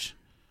lineage.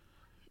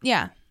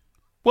 Yeah.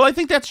 Well, I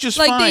think that's just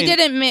Like fine. they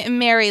didn't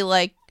marry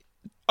like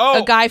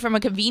a guy from a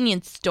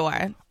convenience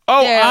store.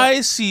 Oh, They're-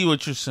 I see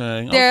what you're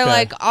saying. They're Okay.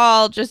 like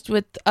all just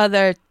with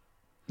other,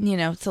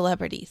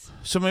 celebrities.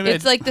 So maybe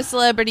It's like the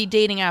celebrity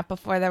dating app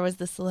before there was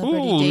the celebrity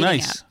Ooh, dating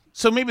nice. app.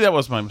 So maybe that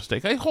was my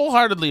mistake. I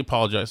wholeheartedly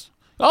apologize.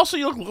 Also,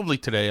 you look lovely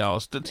today,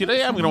 Alice.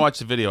 Today I'm going to watch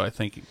the video, I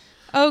think.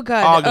 Oh,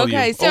 good. Ogle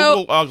Okay, you.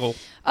 so Ogle.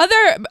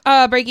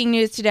 other breaking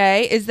news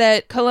today is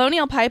that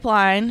Colonial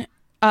Pipeline,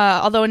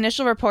 although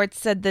initial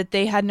reports said that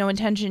they had no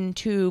intention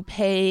to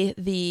pay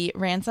the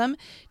ransom,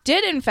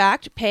 did in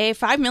fact pay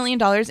 $5 million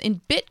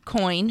in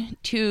Bitcoin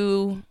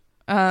to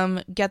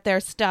get their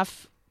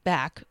stuff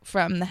back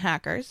from the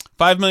hackers.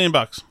 $5 million.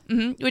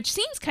 Which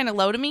seems kind of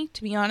low to me,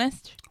 to be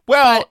honest.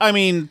 Well, I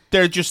mean,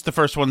 they're just the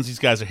first ones these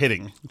guys are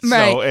hitting.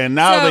 Right. So, and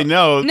now they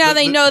know. Now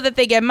they know that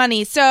they get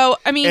money. So,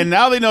 I mean. And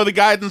now they know the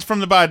guidance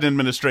from the Biden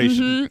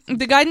administration.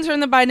 The guidance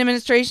from the Biden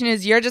administration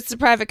is you're just a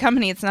private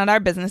company. It's not our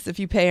business if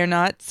you pay or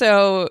not.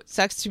 So,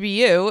 sucks to be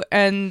you.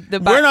 And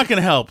we're not going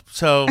to help.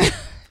 So.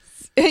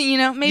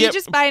 Maybe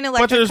just buy an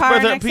electric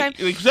car next time.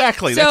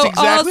 Exactly. So That's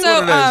exactly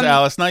also, what it is,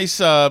 Alice.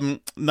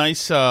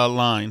 Nice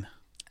line.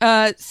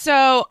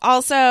 So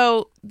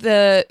also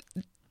the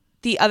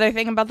other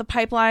thing about the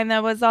pipeline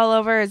that was all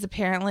over is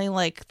apparently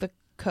like the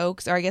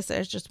Kochs, or I guess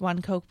there's just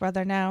one Koch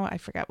brother now. I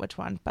forget which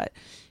one, but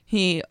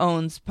he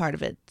owns part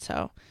of it.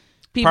 So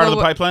part of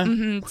the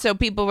pipeline. So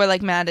people were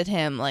like mad at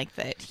him, like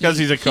that because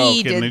he's a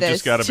Koch, and they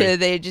just got to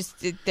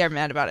be. They're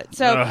mad about it.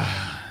 So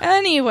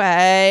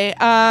anyway,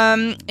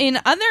 in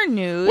other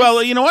news,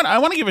 well, you know what? I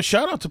want to give a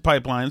shout out to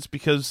pipelines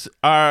because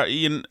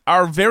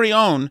our very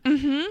own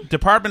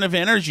Department of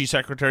Energy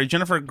Secretary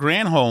Jennifer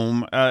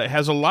Granholm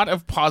has a lot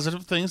of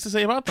positive things to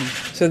say about them.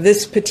 So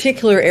this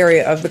particular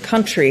area of the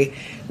country,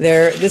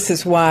 this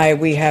is why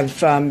we have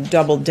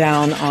doubled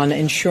down on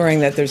ensuring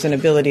that there's an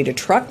ability to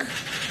truck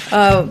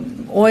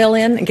oil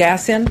in,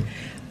 gas in,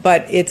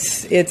 but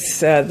it's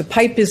the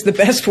pipe is the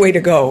best way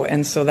to go,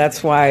 and so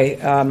that's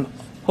why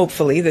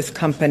hopefully this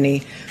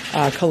company,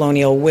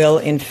 Colonial, will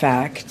in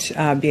fact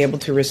be able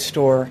to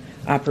restore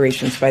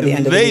operations by the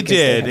end of the week. They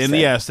did, and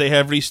yes, they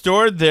have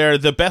restored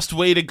the best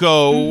way to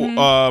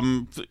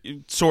go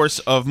source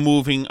of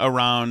moving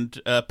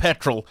around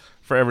petrol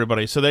for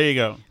everybody. So there you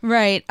go.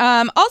 Right.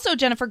 Also,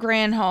 Jennifer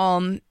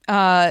Granholm,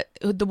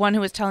 the one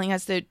who was telling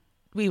us that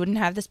we wouldn't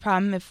have this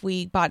problem if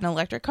we bought an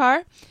electric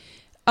car.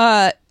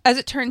 As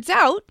it turns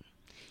out,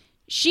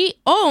 she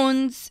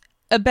owns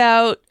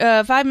about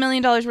 $5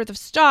 million worth of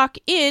stock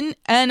in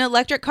an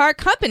electric car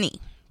company,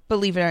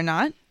 believe it or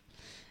not.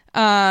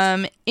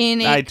 I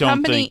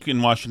don't think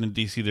in Washington,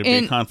 D.C. there'd be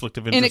a conflict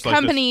of interest. In a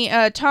company,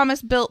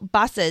 Thomas built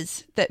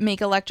buses that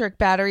make electric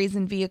batteries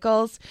in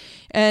vehicles.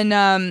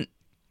 And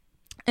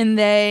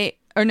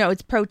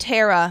it's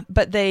Proterra,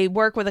 but they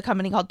work with a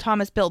company called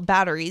Thomas Built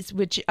Batteries,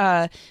 which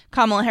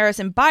Kamala Harris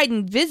and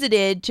Biden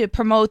visited to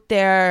promote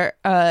their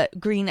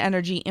green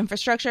energy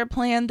infrastructure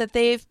plan that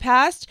they've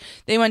passed.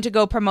 They went to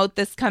go promote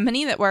this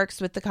company that works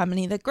with the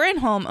company that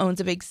Granholm owns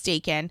a big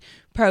stake in,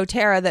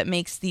 Proterra, that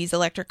makes these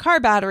electric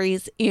car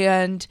batteries.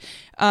 And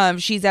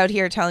she's out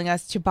here telling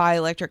us to buy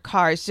electric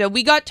cars. So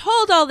we got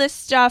told all this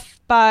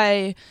stuff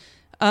by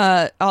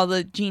all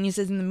the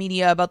geniuses in the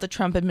media about the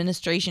Trump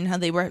administration, how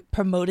they were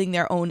promoting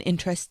their own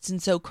interests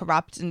and so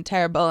corrupt and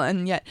terrible,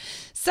 and yet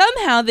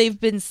somehow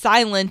they've been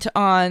silent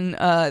on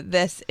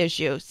this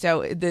issue.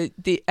 So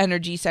the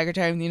Energy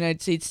Secretary of the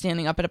United States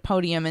standing up at a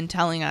podium and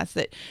telling us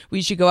that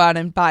we should go out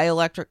and buy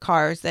electric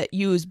cars that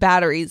use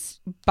batteries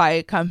by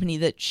a company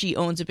that she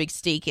owns a big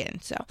stake in.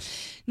 So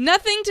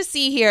nothing to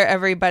see here,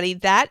 everybody.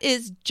 That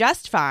is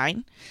just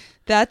fine.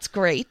 That's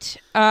great.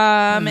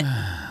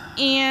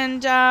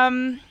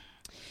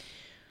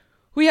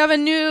 We have a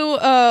new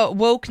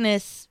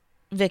wokeness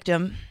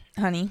victim,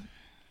 honey.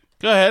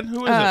 Go ahead.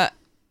 Who is it?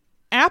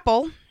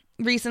 Apple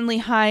recently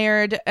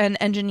hired an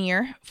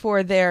engineer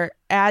for their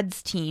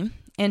ads team,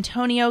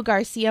 Antonio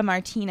Garcia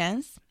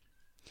Martinez.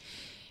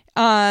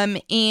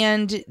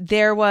 And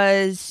there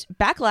was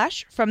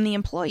backlash from the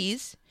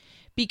employees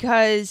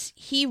because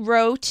he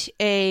wrote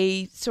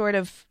a sort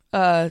of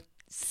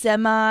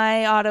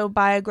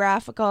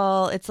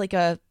semi-autobiographical, it's like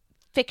a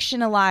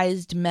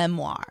fictionalized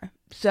memoir.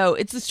 So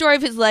it's the story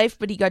of his life,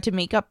 but he got to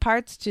make up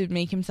parts to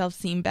make himself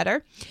seem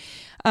better.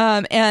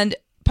 And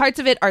parts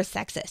of it are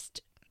sexist.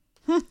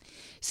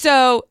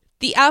 So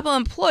the Apple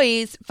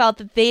employees felt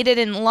that they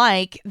didn't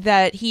like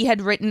that he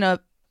had written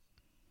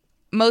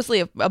mostly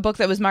a book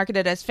that was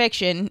marketed as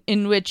fiction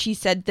in which he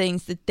said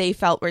things that they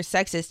felt were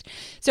sexist.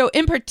 So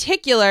in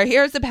particular,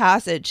 here's the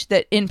passage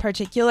that in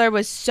particular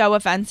was so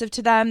offensive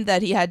to them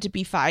that he had to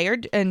be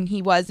fired. And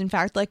he was, in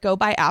fact, let go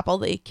by Apple.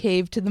 They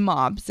caved to the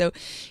mob. So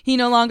he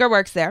no longer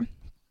works there.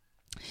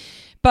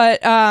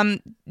 But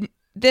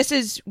this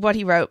is what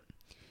he wrote.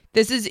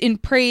 This is in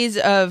praise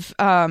of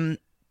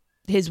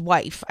his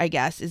wife, I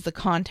guess, is the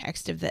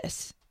context of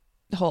this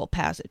whole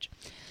passage.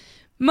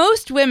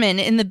 Most women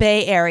in the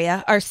Bay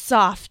Area are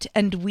soft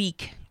and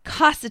weak,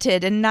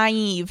 cosseted and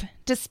naive,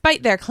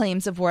 despite their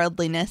claims of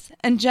worldliness,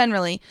 and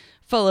generally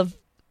full of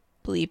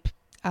bleep.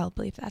 I'll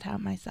bleep that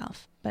out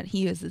myself, but he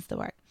uses the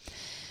word.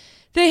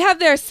 They have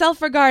their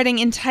self-regarding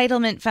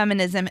entitlement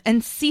feminism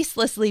and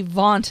ceaselessly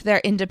vaunt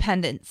their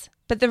independence.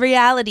 But the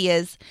reality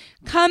is,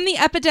 come the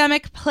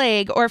epidemic,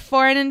 plague, or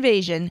foreign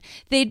invasion,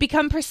 they'd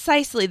become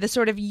precisely the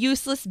sort of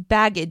useless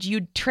baggage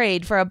you'd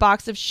trade for a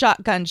box of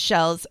shotgun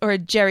shells or a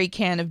jerry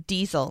can of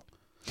diesel.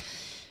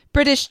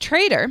 British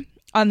Trader,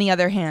 on the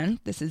other hand,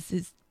 this is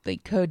his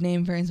code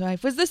name for his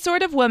wife, was the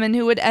sort of woman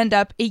who would end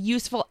up a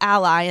useful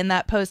ally in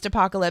that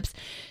post-apocalypse,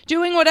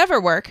 doing whatever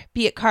work,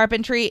 be it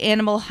carpentry,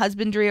 animal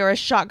husbandry, or a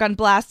shotgun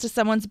blast to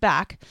someone's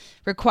back,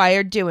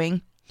 required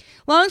doing.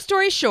 Long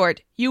story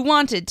short, you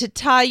wanted to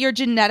tie your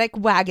genetic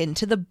wagon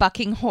to the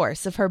bucking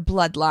horse of her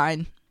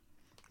bloodline.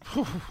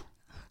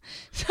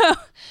 So,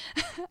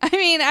 I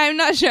mean, I'm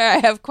not sure I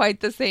have quite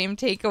the same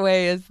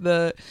takeaway as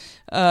the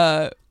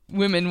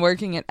women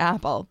working at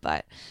Apple,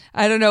 but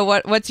I don't know.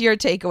 What's your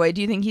takeaway?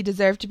 Do you think he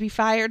deserved to be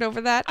fired over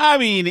that? I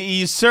mean,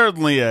 he's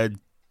certainly a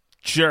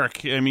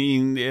jerk. I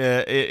mean,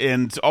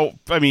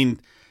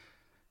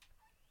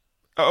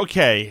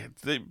 okay.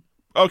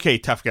 Okay,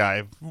 tough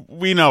guy.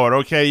 We know it.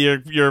 Okay,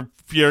 you're.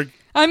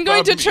 I'm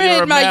going to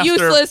trade my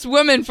useless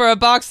woman for a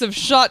box of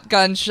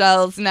shotgun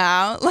shells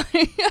now.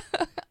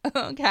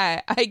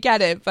 Okay, I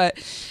get it, but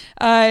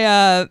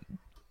I'm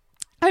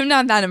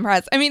not that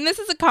impressed. I mean, this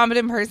is a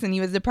competent person.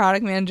 He was the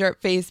product manager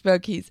at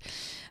Facebook. He's,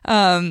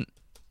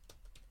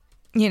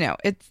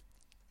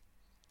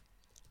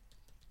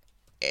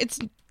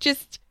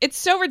 it's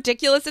so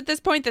ridiculous at this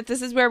point that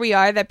this is where we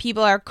are, that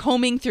people are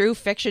combing through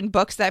fiction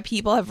books that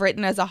people have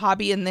written as a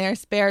hobby in their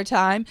spare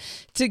time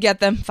to get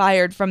them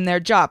fired from their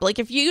job. Like,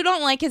 if you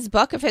don't like his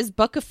book, if his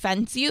book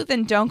offends you,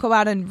 then don't go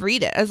out and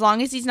read it. As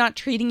long as he's not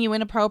treating you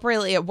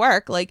inappropriately at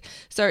work, like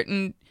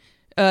certain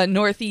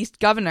Northeast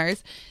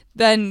governors,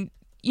 then,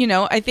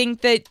 I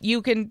think that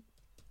you can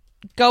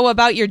go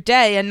about your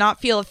day and not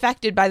feel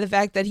affected by the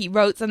fact that he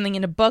wrote something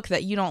in a book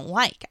that you don't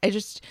like. I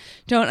just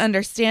don't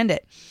understand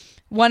it.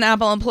 One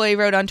Apple employee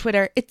wrote on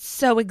Twitter, "It's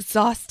so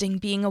exhausting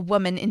being a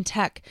woman in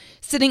tech,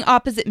 sitting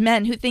opposite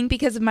men who think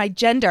because of my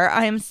gender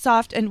I am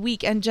soft and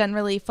weak and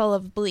generally full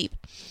of bleep.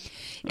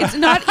 It's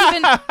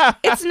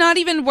not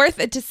even worth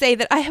it to say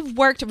that I have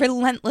worked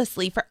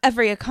relentlessly for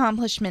every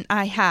accomplishment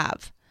I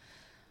have."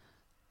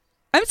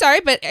 I'm sorry,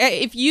 but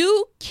if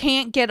you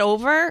can't get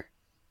over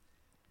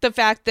the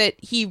fact that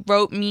he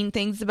wrote mean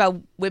things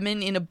about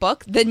women in a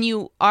book, then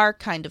you are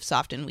kind of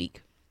soft and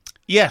weak.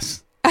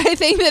 Yes. I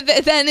think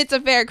that then it's a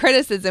fair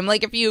criticism.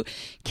 Like, if you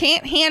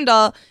can't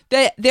handle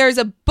that there's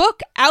a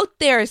book out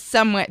there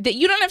somewhere that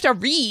you don't have to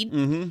read.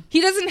 Mm-hmm.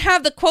 He doesn't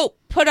have the quote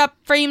put up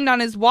framed on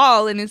his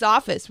wall in his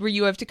office where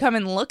you have to come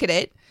and look at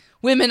it.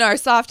 Women are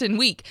soft and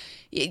weak.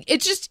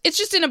 It's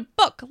just in a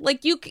book.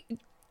 Like,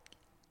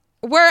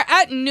 we're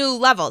at new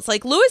levels.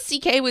 Like, Louis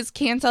C.K. was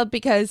canceled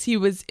because he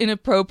was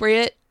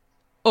inappropriate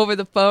over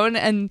the phone,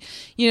 and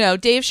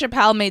Dave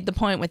Chappelle made the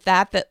point with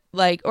that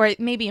like, or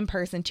maybe in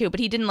person too, but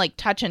he didn't like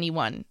touch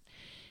anyone.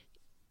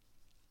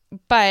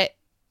 But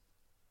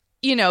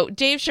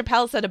Dave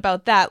Chappelle said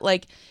about that,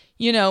 like,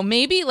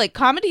 maybe like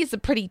comedy is a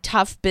pretty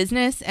tough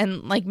business,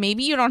 and like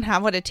maybe you don't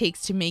have what it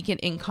takes to make it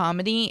in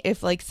comedy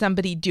if like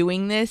somebody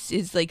doing this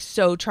is like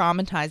so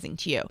traumatizing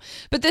to you.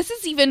 But this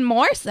is even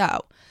more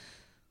so.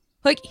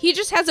 Like, he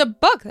just has a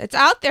book that's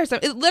out there, so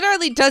it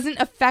literally doesn't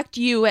affect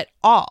you at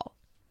all.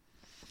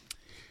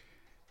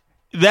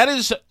 That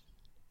is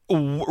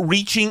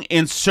reaching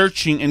and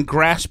searching and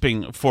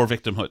grasping for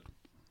victimhood.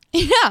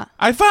 Yeah.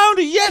 I found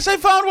it. Yes, I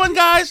found one,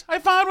 guys. I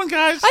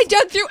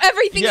dug through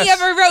everything he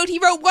ever wrote. He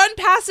wrote one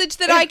passage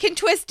that I can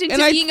twist into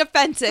being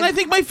offensive. And I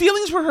think my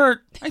feelings were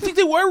hurt. I think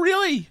they were,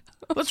 really.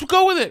 Let's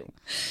go with it.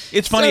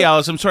 It's funny,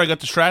 Alice. I'm sorry I got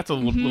distracted a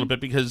little bit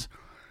because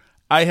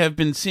I have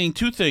been seeing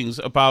two things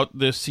about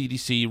the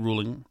CDC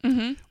ruling.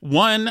 Mm-hmm.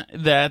 One,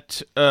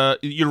 that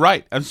you're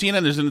right. I'm seeing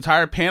that there's an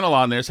entire panel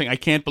on there saying, I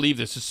can't believe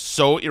this is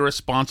so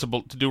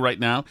irresponsible to do right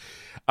now.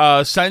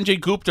 Sanjay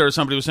Gupta or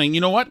somebody was saying, you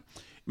know what?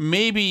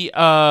 Maybe,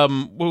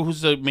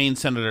 who's the Maine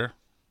senator?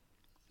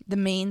 The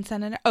Maine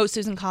senator? Oh,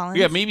 Susan Collins.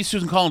 Yeah, maybe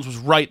Susan Collins was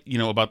right,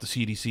 about the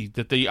CDC,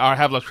 that they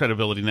have less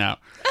credibility now.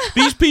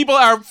 These people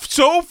are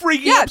so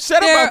freaking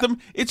upset about them.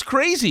 It's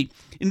crazy.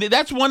 And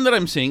that's one that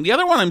I'm seeing. The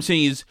other one I'm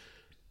seeing is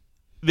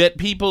that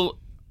people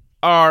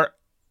are,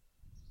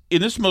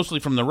 and this is mostly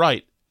from the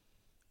right,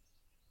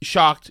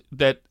 shocked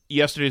that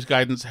yesterday's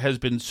guidance has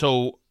been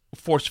so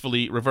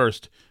forcefully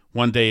reversed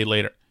one day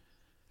later.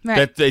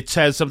 Right. That it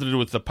has something to do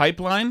with the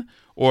pipeline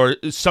or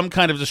some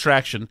kind of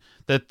distraction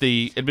that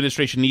the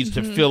administration needs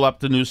to fill up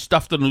the news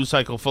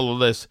cycle full of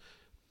this.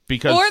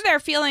 Or they're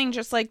feeling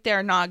just like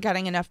they're not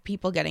getting enough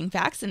people getting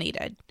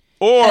vaccinated.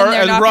 Or,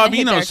 as Rob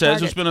Eno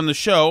says, who's been on the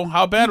show,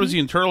 how bad was the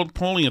internal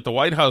polling at the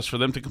White House for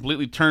them to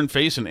completely turn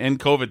face and end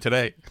COVID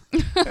today?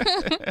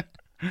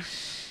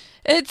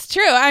 It's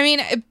true. I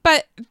mean,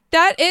 but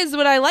that is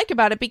what I like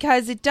about it,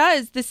 because it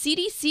does, the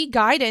CDC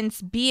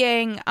guidance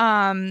being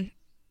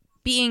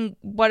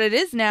what it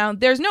is now,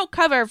 there's no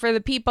cover for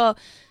the people.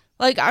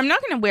 Like, I'm not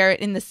going to wear it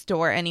in the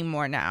store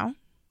anymore now.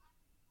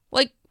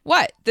 Like,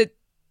 what?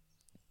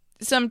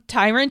 Some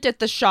tyrant at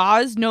the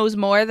Shaw's knows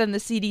more than the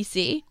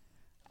CDC?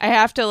 I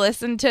have to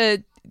listen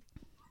to,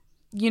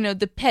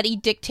 the petty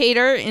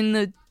dictator in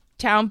the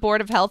town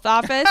board of health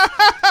office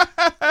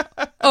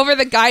over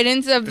the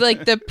guidance of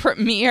like the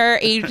premier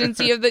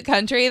agency of the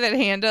country that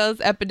handles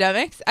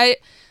epidemics.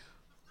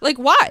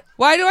 Why?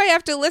 Why do I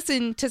have to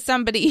listen to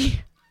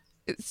somebody,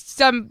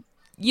 some,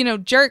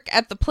 jerk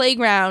at the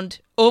playground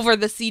over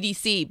the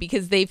CDC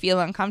because they feel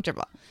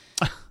uncomfortable?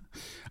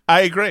 I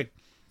agree.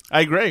 So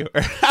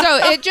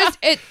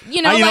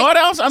you know what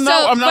else? I'm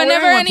not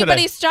whenever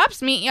anybody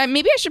stops me,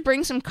 maybe I should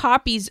bring some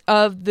copies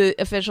of the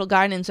official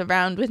guidance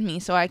around with me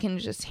so I can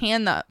just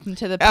hand them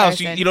to the Alice,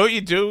 person. You know what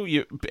you do?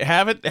 You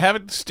have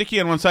it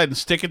sticky on one side and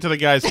stick it to the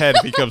guy's head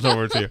if he comes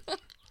over to you.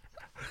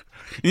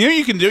 You know what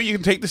you can do? You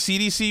can take the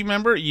CDC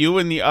member, you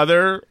and the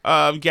other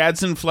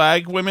Gadsden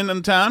flag women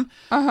in town.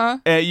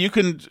 You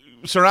can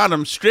surround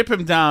him, strip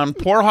him down,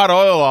 pour hot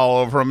oil all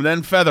over him, and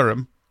then feather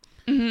him.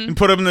 Mm-hmm. And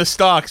put him in the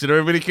stocks, and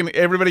everybody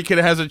can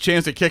has a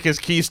chance to kick his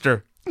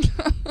keister.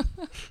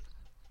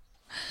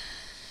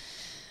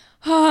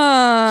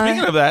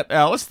 Speaking of that,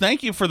 Alice,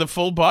 thank you for the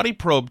full body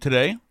probe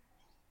today.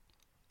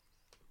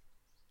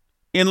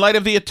 In light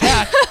of the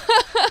attack,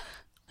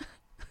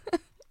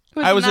 it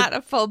was not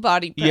a full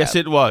body probe. Yes,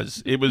 it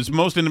was. It was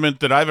most intimate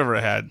that I've ever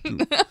had,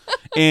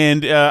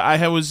 and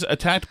I was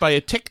attacked by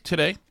a tick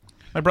today.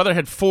 My brother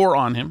had 4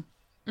 on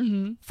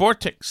him, 4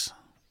 ticks.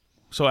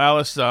 So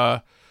Alice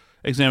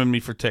examined me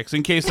for ticks,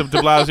 in case the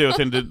de Blasio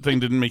thing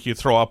didn't make you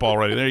throw up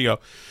already. There you go.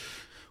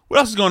 What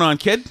else is going on,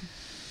 kid?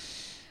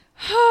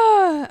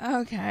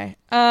 Okay.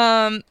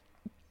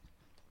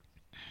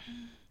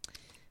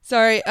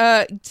 Sorry.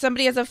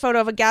 Somebody has a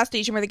photo of a gas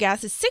station where the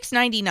gas is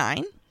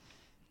 $6.99.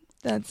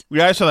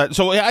 Yeah, I saw that.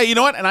 So you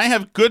know what? And I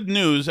have good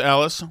news,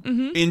 Alice.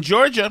 In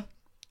Georgia,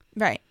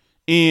 right?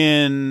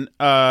 In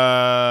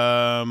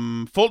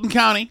Fulton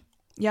County.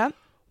 Yep.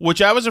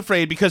 Which I was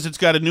afraid, because it's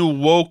got a new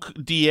woke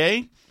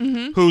DA.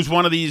 Who's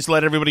one of these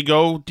let everybody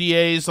go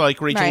DAs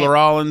like Rachel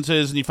Rollins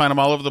is, and you find them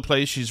all over the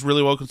place. She's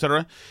really woke,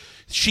 etc.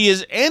 She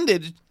has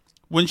ended,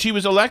 when she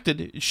was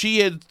elected, she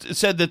had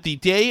said that the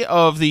day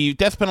of the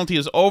death penalty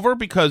is over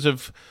because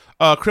of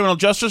criminal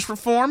justice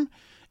reform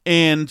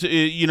and,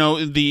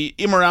 the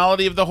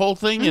immorality of the whole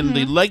thing and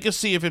the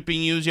legacy of it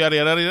being used, yada,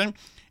 yada, yada.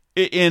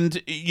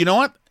 And you know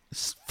what?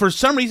 For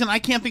some reason, I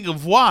can't think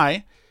of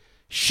why,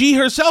 she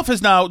herself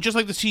has now, just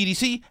like the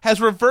CDC,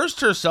 has reversed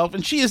herself,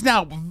 and she is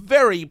now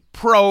very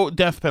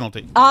pro-death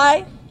penalty.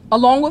 I,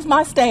 along with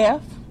my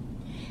staff,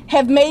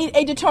 have made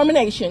a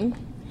determination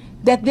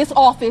that this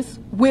office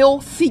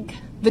will seek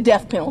the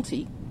death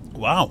penalty.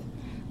 Wow.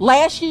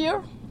 Last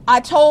year, I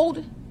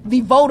told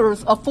the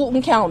voters of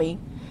Fulton County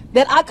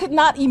that I could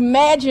not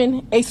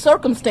imagine a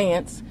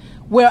circumstance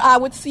where I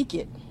would seek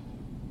it.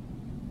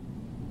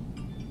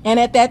 And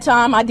at that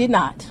time, I did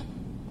not.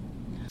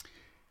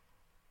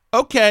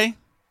 Okay.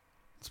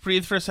 Let's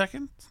breathe for a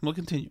second. We'll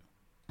continue.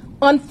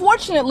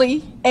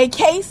 Unfortunately, a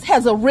case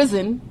has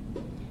arisen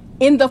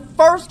in the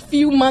first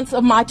few months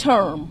of my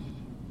term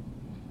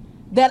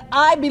that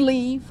I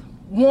believe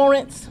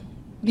warrants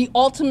the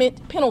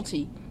ultimate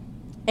penalty,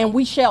 and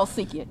we shall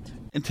seek it.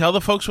 And tell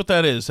the folks what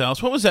that is,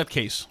 Alice. What was that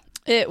case?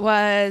 It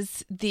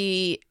was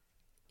the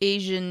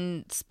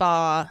Asian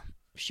spa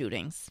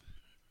shootings.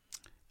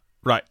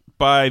 Right.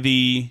 By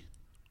the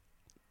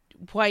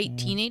white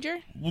teenager?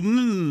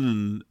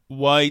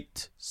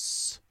 White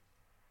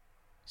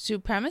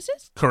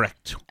supremacist?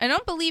 Correct. I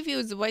don't believe he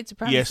was a white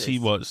supremacist. Yes, he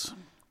was.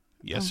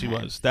 Yes, he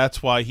was.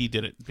 That's why he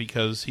did it,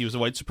 because he was a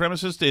white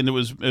supremacist, and it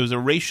was a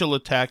racial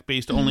attack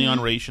based only on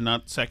race and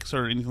not sex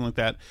or anything like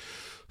that.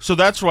 So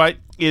that's right.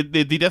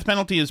 The death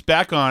penalty is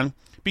back on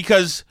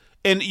because,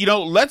 and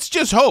let's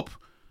just hope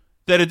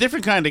that a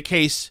different kind of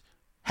case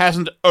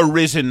hasn't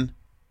arisen,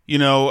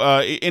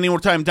 any more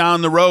time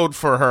down the road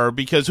for her,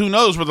 because who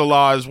knows where the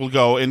laws will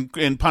go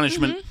and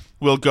punishment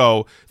will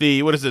go.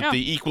 The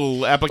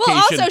equal application.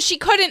 Well, also, she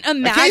couldn't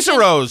imagine. A case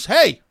arose.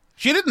 Hey,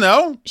 she didn't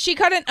know. She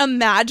couldn't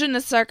imagine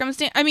a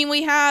circumstance. I mean,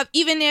 we have,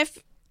 even if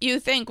you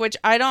think, which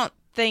I don't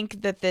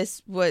think that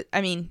this would,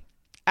 I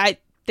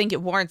think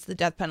it warrants the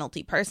death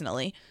penalty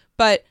personally,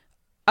 but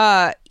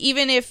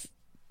even if,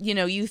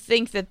 you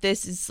think that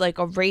this is like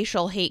a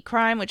racial hate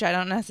crime, which I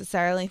don't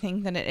necessarily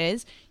think that it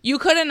is, you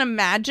couldn't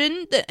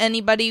imagine that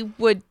anybody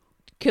would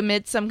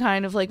commit some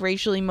kind of like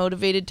racially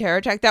motivated terror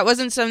attack. That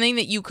wasn't something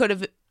that you could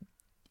have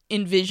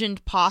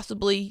envisioned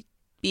possibly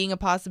being a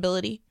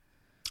possibility.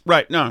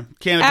 Right, no.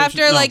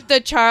 After like the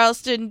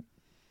Charleston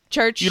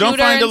church shooter, you don't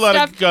find a lot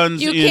of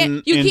guns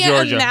in You can't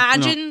Georgia.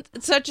 imagine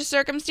such a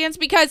circumstance,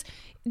 because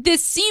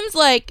this seems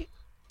like,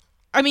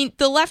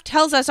 the left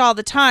tells us all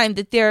the time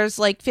that there's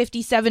like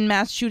 57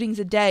 mass shootings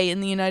a day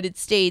in the United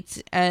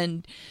States,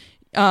 and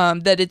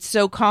that it's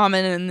so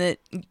common, and that,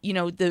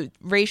 the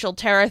racial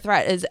terror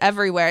threat is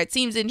everywhere. It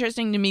seems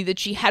interesting to me that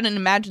she hadn't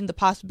imagined the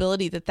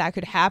possibility that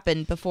could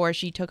happen before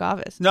she took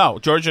office. No,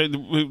 Georgia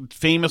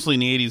famously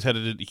in the 80s had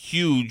a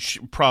huge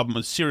problem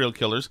with serial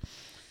killers,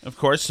 of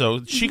course,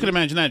 so she could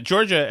imagine that.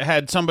 Georgia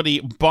had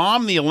somebody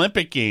bomb the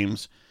Olympic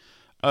Games.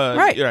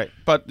 Right.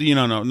 But,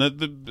 no.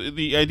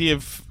 The idea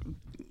of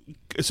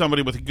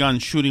somebody with a gun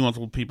shooting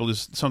multiple people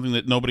is something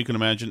that nobody can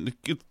imagine.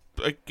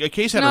 A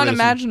case had arisen. Not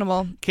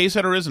imaginable. Case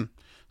had arisen.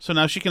 So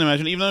now she can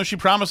imagine, even though she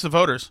promised the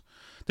voters.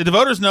 Did the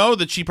voters know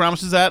that she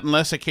promises that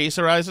unless a case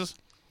arises?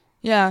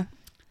 Yeah.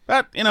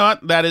 But, you know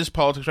what? That is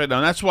politics right now.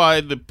 And that's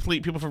why the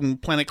people from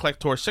Planet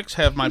Collector 6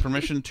 have my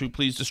permission to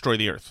please destroy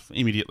the Earth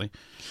immediately.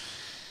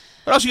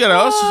 What else you got,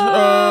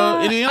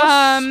 Alice? Anything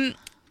else?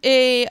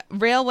 A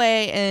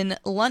railway in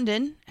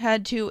London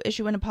had to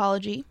issue an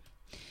apology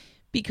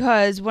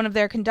because one of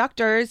their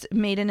conductors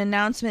made an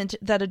announcement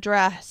that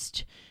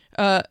addressed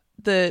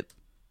the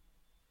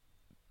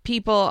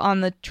people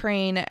on the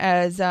train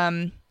as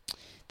the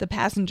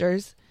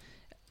passengers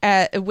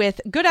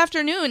with "Good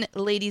afternoon,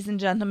 ladies and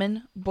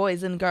gentlemen,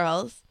 boys and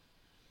girls."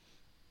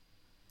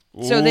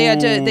 So they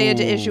had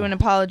to issue an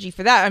apology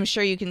for that. I'm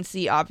sure you can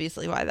see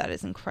obviously why that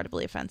is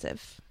incredibly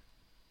offensive.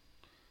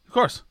 Of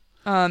course.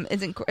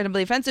 It's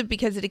incredibly offensive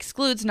because it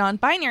excludes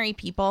non-binary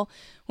people,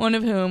 one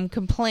of whom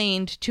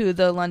complained to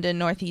the London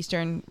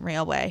Northeastern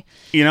Railway.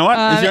 You know what?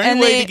 Is there any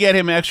way to get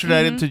him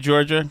extradited to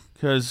Georgia?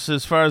 Because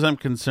as far as I'm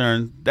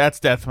concerned, that's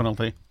death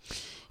penalty.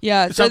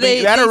 Yeah, so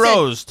they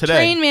arose today.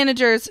 Train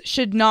managers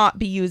should not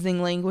be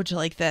using language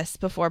like this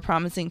before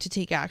promising to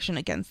take action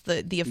against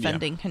the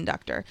offending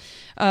conductor.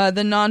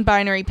 The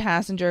non-binary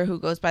passenger, who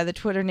goes by the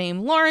Twitter name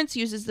Lawrence,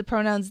 uses the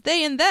pronouns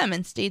they and them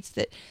and states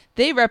that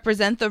they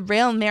represent the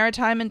Rail,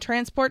 Maritime, and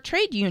Transport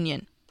Trade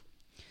Union.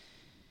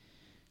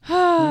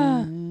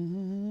 So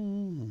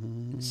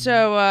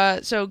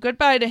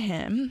goodbye to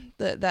him,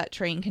 that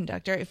train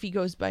conductor. If he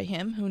goes by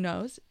him, who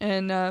knows?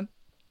 And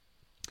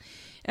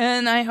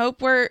I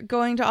hope we're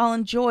going to all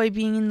enjoy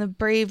being in the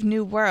brave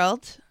new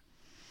world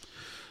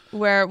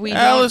where we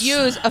don't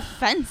use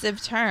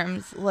offensive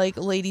terms like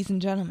ladies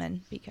and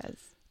gentlemen, because...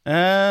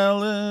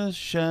 Alice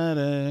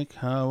Shattuck,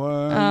 how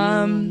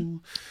are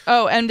you?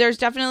 Oh, and there's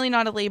definitely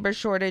not a labor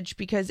shortage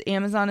because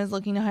Amazon is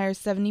looking to hire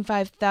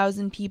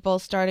 75,000 people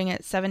starting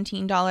at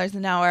 $17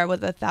 an hour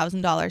with a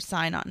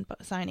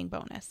 $1,000 signing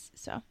bonus.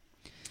 So...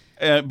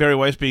 Barry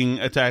Weiss being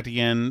attacked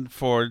again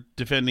for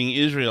defending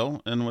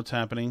Israel and what's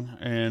happening,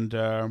 and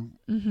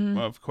well,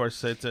 of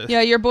course, it's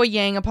your boy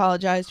Yang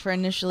apologized for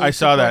initially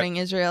supporting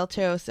Israel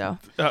too. So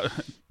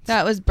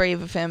that was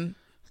brave of him.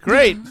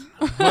 Great.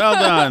 Well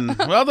done.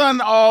 Well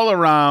done all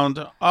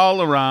around.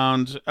 All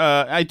around.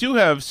 I do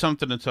have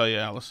something to tell you,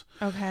 Alice.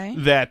 Okay.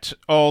 That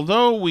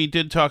although we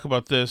did talk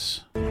about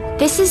this...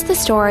 This is the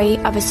story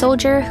of a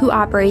soldier who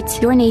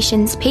operates your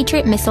nation's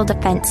Patriot missile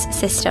defense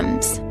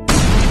systems.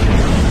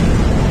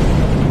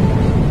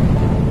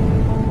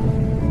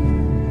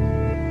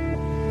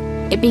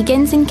 It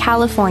begins in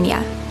California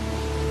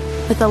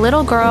with a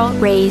little girl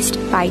raised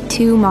by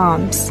two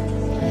moms.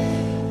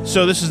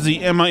 So this is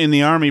the Emma in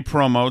the Army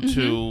promo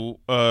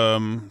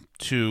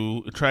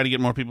to try to get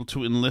more people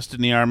to enlist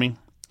in the Army.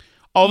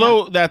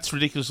 Although that's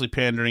ridiculously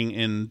pandering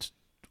and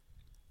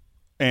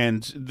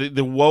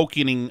the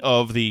wokening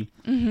of the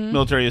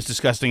military is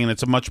disgusting and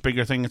it's a much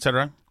bigger thing,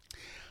 etc.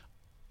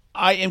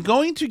 I am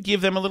going to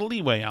give them a little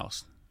leeway,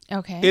 Alice.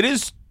 Okay. It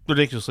is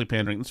ridiculously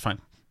pandering. It's fine.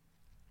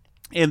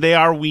 And they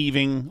are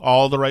weaving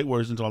all the right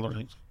words into all the right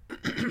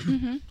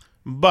things.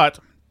 But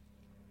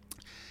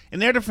in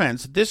their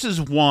defense, this is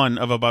one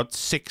of about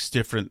 6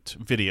 different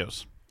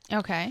videos.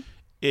 Okay.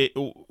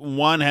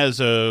 One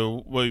has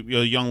a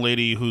young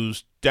lady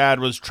whose dad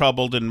was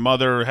troubled and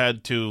mother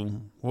had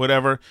to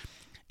whatever.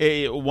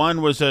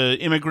 One was an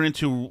immigrant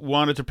who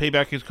wanted to pay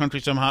back his country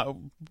somehow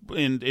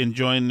and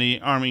join the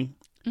Army,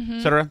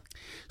 etc.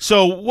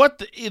 So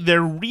what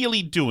they're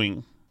really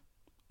doing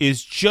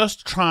is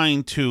just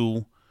trying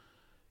to...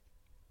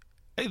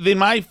 In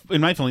my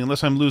feeling,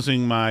 unless I'm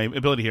losing my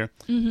ability here,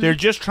 they're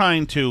just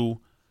trying to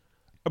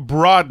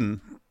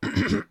broaden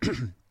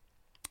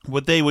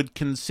what they would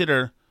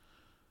consider,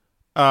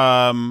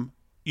 the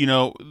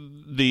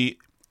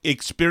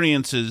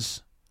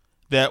experiences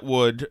that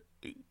would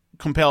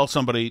compel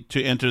somebody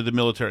to enter the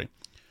military.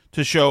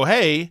 To show,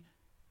 hey,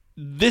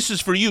 this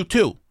is for you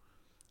too.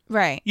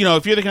 Right.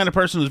 If you're the kind of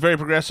person who's very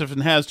progressive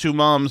and has 2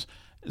 moms,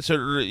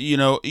 so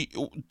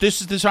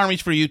this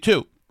Army's for you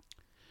too.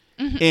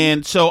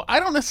 And so I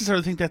don't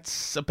necessarily think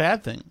that's a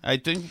bad thing. I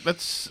think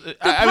that's... The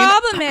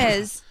problem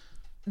is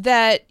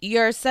that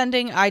you're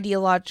sending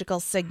ideological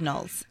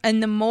signals.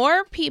 And the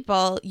more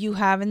people you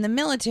have in the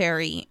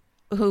military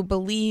who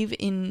believe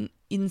in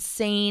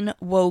insane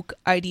woke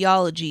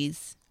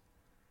ideologies,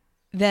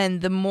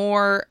 then the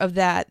more of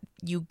that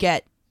you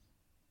get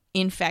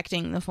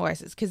infecting the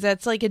forces. Because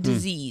that's like a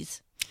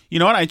disease. You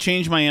know what? I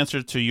changed my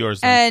answer to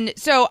yours then. And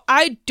so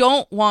I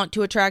don't want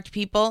to attract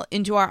people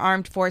into our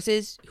armed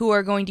forces who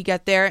are going to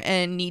get there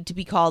and need to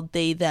be called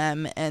they,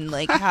 them, and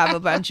like have a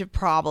bunch of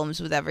problems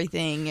with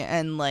everything.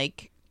 And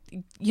like,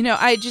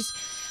 I just...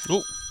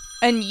 Ooh.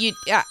 And you...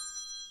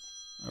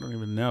 I don't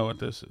even know what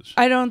this is.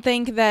 I don't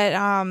think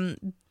that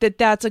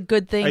that's a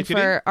good thing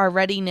for our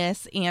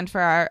readiness and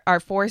for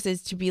our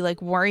forces to be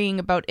like worrying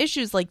about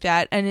issues like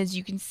that. And as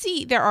you can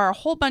see, there are a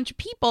whole bunch of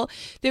people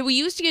that we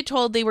used to get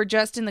told they were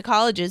just in the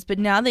colleges, but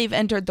now they've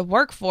entered the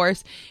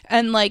workforce.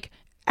 And like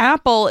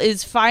Apple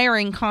is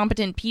firing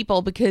competent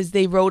people because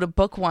they wrote a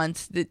book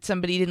once that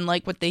somebody didn't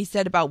like what they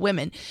said about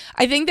women.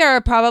 I think there are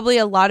probably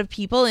a lot of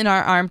people in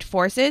our armed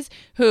forces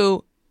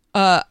who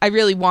I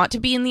really want to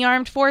be in the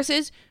armed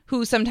forces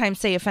who sometimes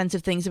say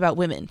offensive things about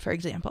women, for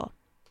example.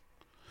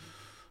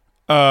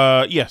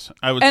 Yes,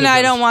 I would. And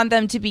I don't want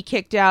them to be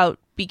kicked out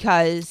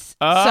because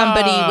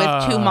somebody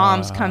with 2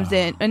 moms comes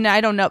in. And I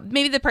don't know.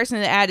 Maybe the person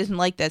in the ad isn't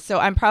like this, so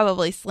I'm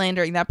probably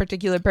slandering that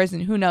particular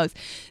person. Who knows?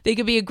 They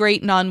could be a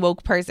great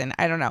non-woke person.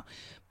 I don't know.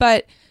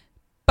 But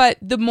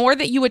the more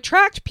that you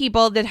attract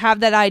people that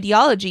have that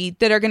ideology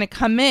that are going to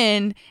come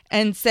in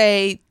and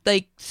say,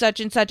 like,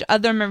 such and such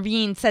other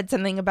Marine said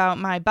something about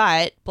my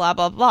butt, blah,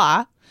 blah,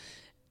 blah,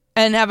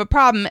 and have a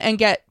problem and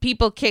get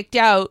people kicked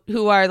out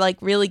who are like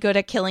really good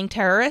at killing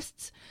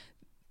terrorists,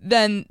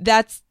 then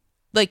that's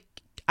like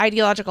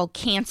ideological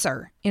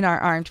cancer in our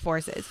armed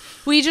forces.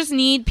 We just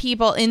need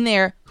people in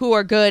there who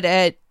are good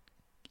at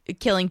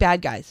killing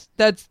bad guys.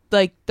 That's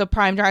like the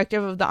prime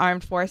directive of the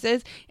armed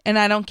forces. And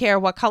I don't care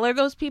what color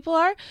those people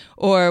are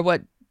or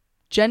what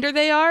gender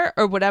they are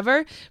or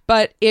whatever.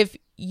 But if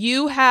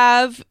you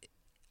have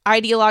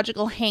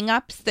ideological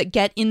hangups that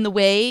get in the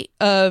way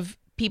of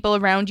people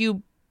around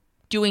you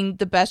doing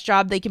the best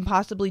job they can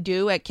possibly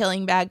do at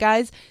killing bad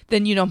guys,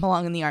 then you don't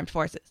belong in the armed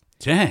forces.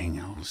 Dang,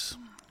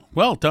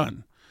 well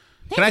done.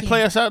 Can I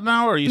play us out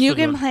now, or are you? You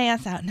can play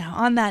us out now.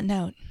 On that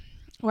note,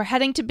 we're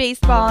heading to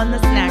baseball in the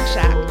snack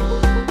shack.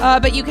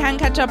 But you can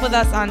catch up with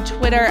us on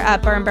Twitter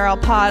at Burn Barrel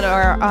Pod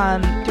or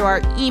through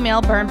our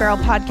email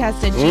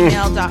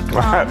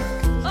burnbarrelpodcast@gmail.com.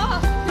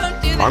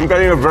 Don't do that. I'm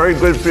getting a very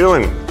good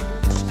feeling.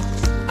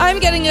 I'm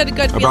getting a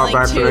good feeling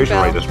too,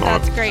 Bill. This morning.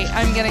 That's great.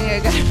 I'm getting a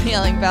good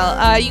feeling,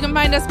 Bill. You can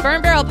find us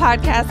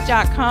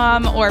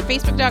burnbarrelpodcast.com or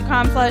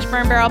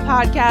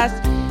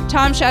facebook.com/burnbarrelpodcast.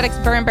 Tom Shattuck's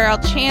Burn Barrel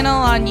channel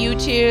on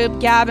YouTube.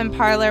 Gab and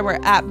Parler, we're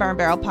at Burn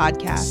Barrel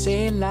Podcast.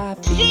 Sí,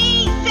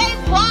 se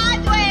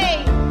puede.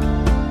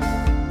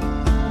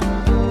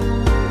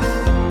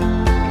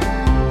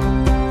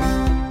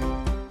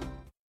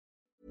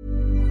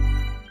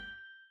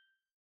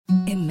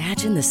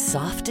 Imagine the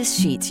softest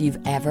sheets you've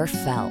ever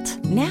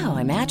felt. Now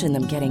imagine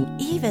them getting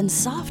even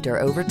softer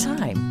over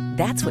time.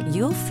 That's what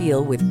you'll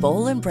feel with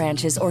Boll &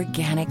 Branch's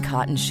organic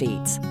cotton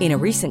sheets. In a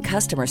recent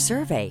customer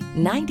survey,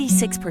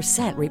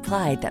 96%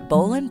 replied that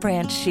Boll &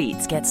 Branch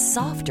sheets get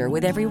softer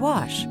with every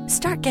wash.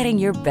 Start getting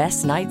your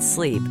best night's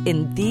sleep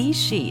in these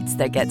sheets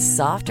that get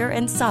softer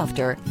and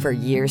softer for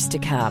years to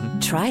come.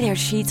 Try their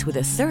sheets with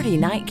a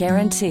 30-night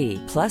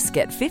guarantee. Plus,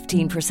 get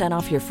 15%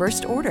 off your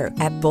first order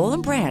at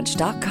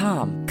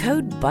bollandbranch.com.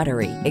 Code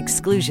BUTTERY.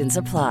 Exclusions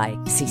apply.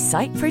 See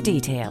site for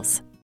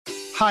details.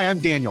 Hi, I'm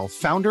Daniel,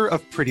 founder of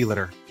Pretty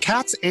Litter.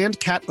 Cats and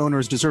cat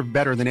owners deserve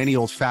better than any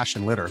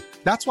old-fashioned litter.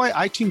 That's why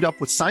I teamed up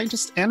with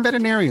scientists and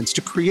veterinarians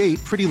to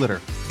create Pretty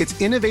Litter.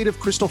 Its innovative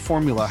crystal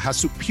formula has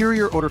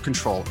superior odor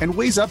control and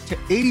weighs up to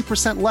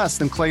 80% less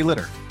than clay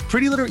litter.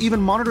 Pretty Litter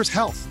even monitors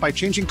health by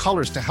changing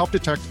colors to help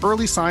detect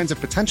early signs of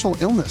potential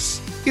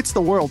illness. It's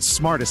the world's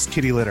smartest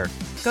kitty litter.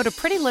 Go to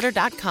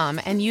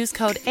prettylitter.com and use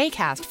code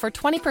ACAST for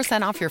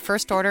 20% off your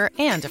first order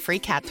and a free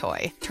cat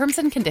toy. Terms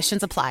and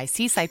conditions apply.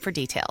 See site for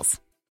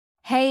details.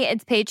 Hey,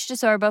 it's Paige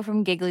DeSorbo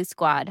from Giggly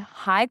Squad.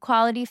 High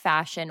quality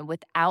fashion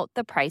without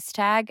the price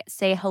tag.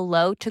 Say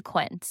hello to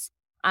Quince.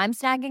 I'm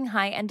snagging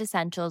high-end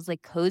essentials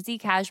like cozy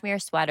cashmere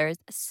sweaters,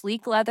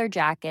 sleek leather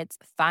jackets,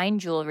 fine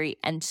jewelry,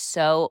 and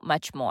so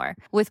much more.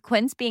 With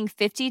Quince being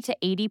 50 to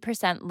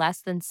 80%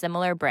 less than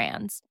similar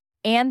brands.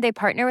 And they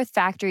partner with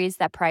factories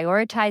that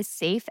prioritize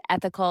safe,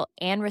 ethical,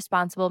 and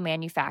responsible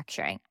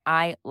manufacturing.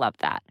 I love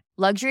that.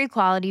 Luxury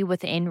quality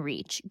within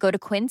reach. Go to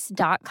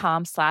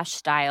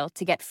quince.com/style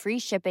to get free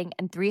shipping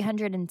and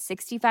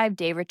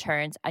 365-day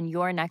returns on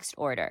your next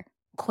order.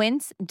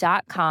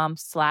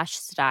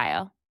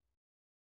 Quince.com/style.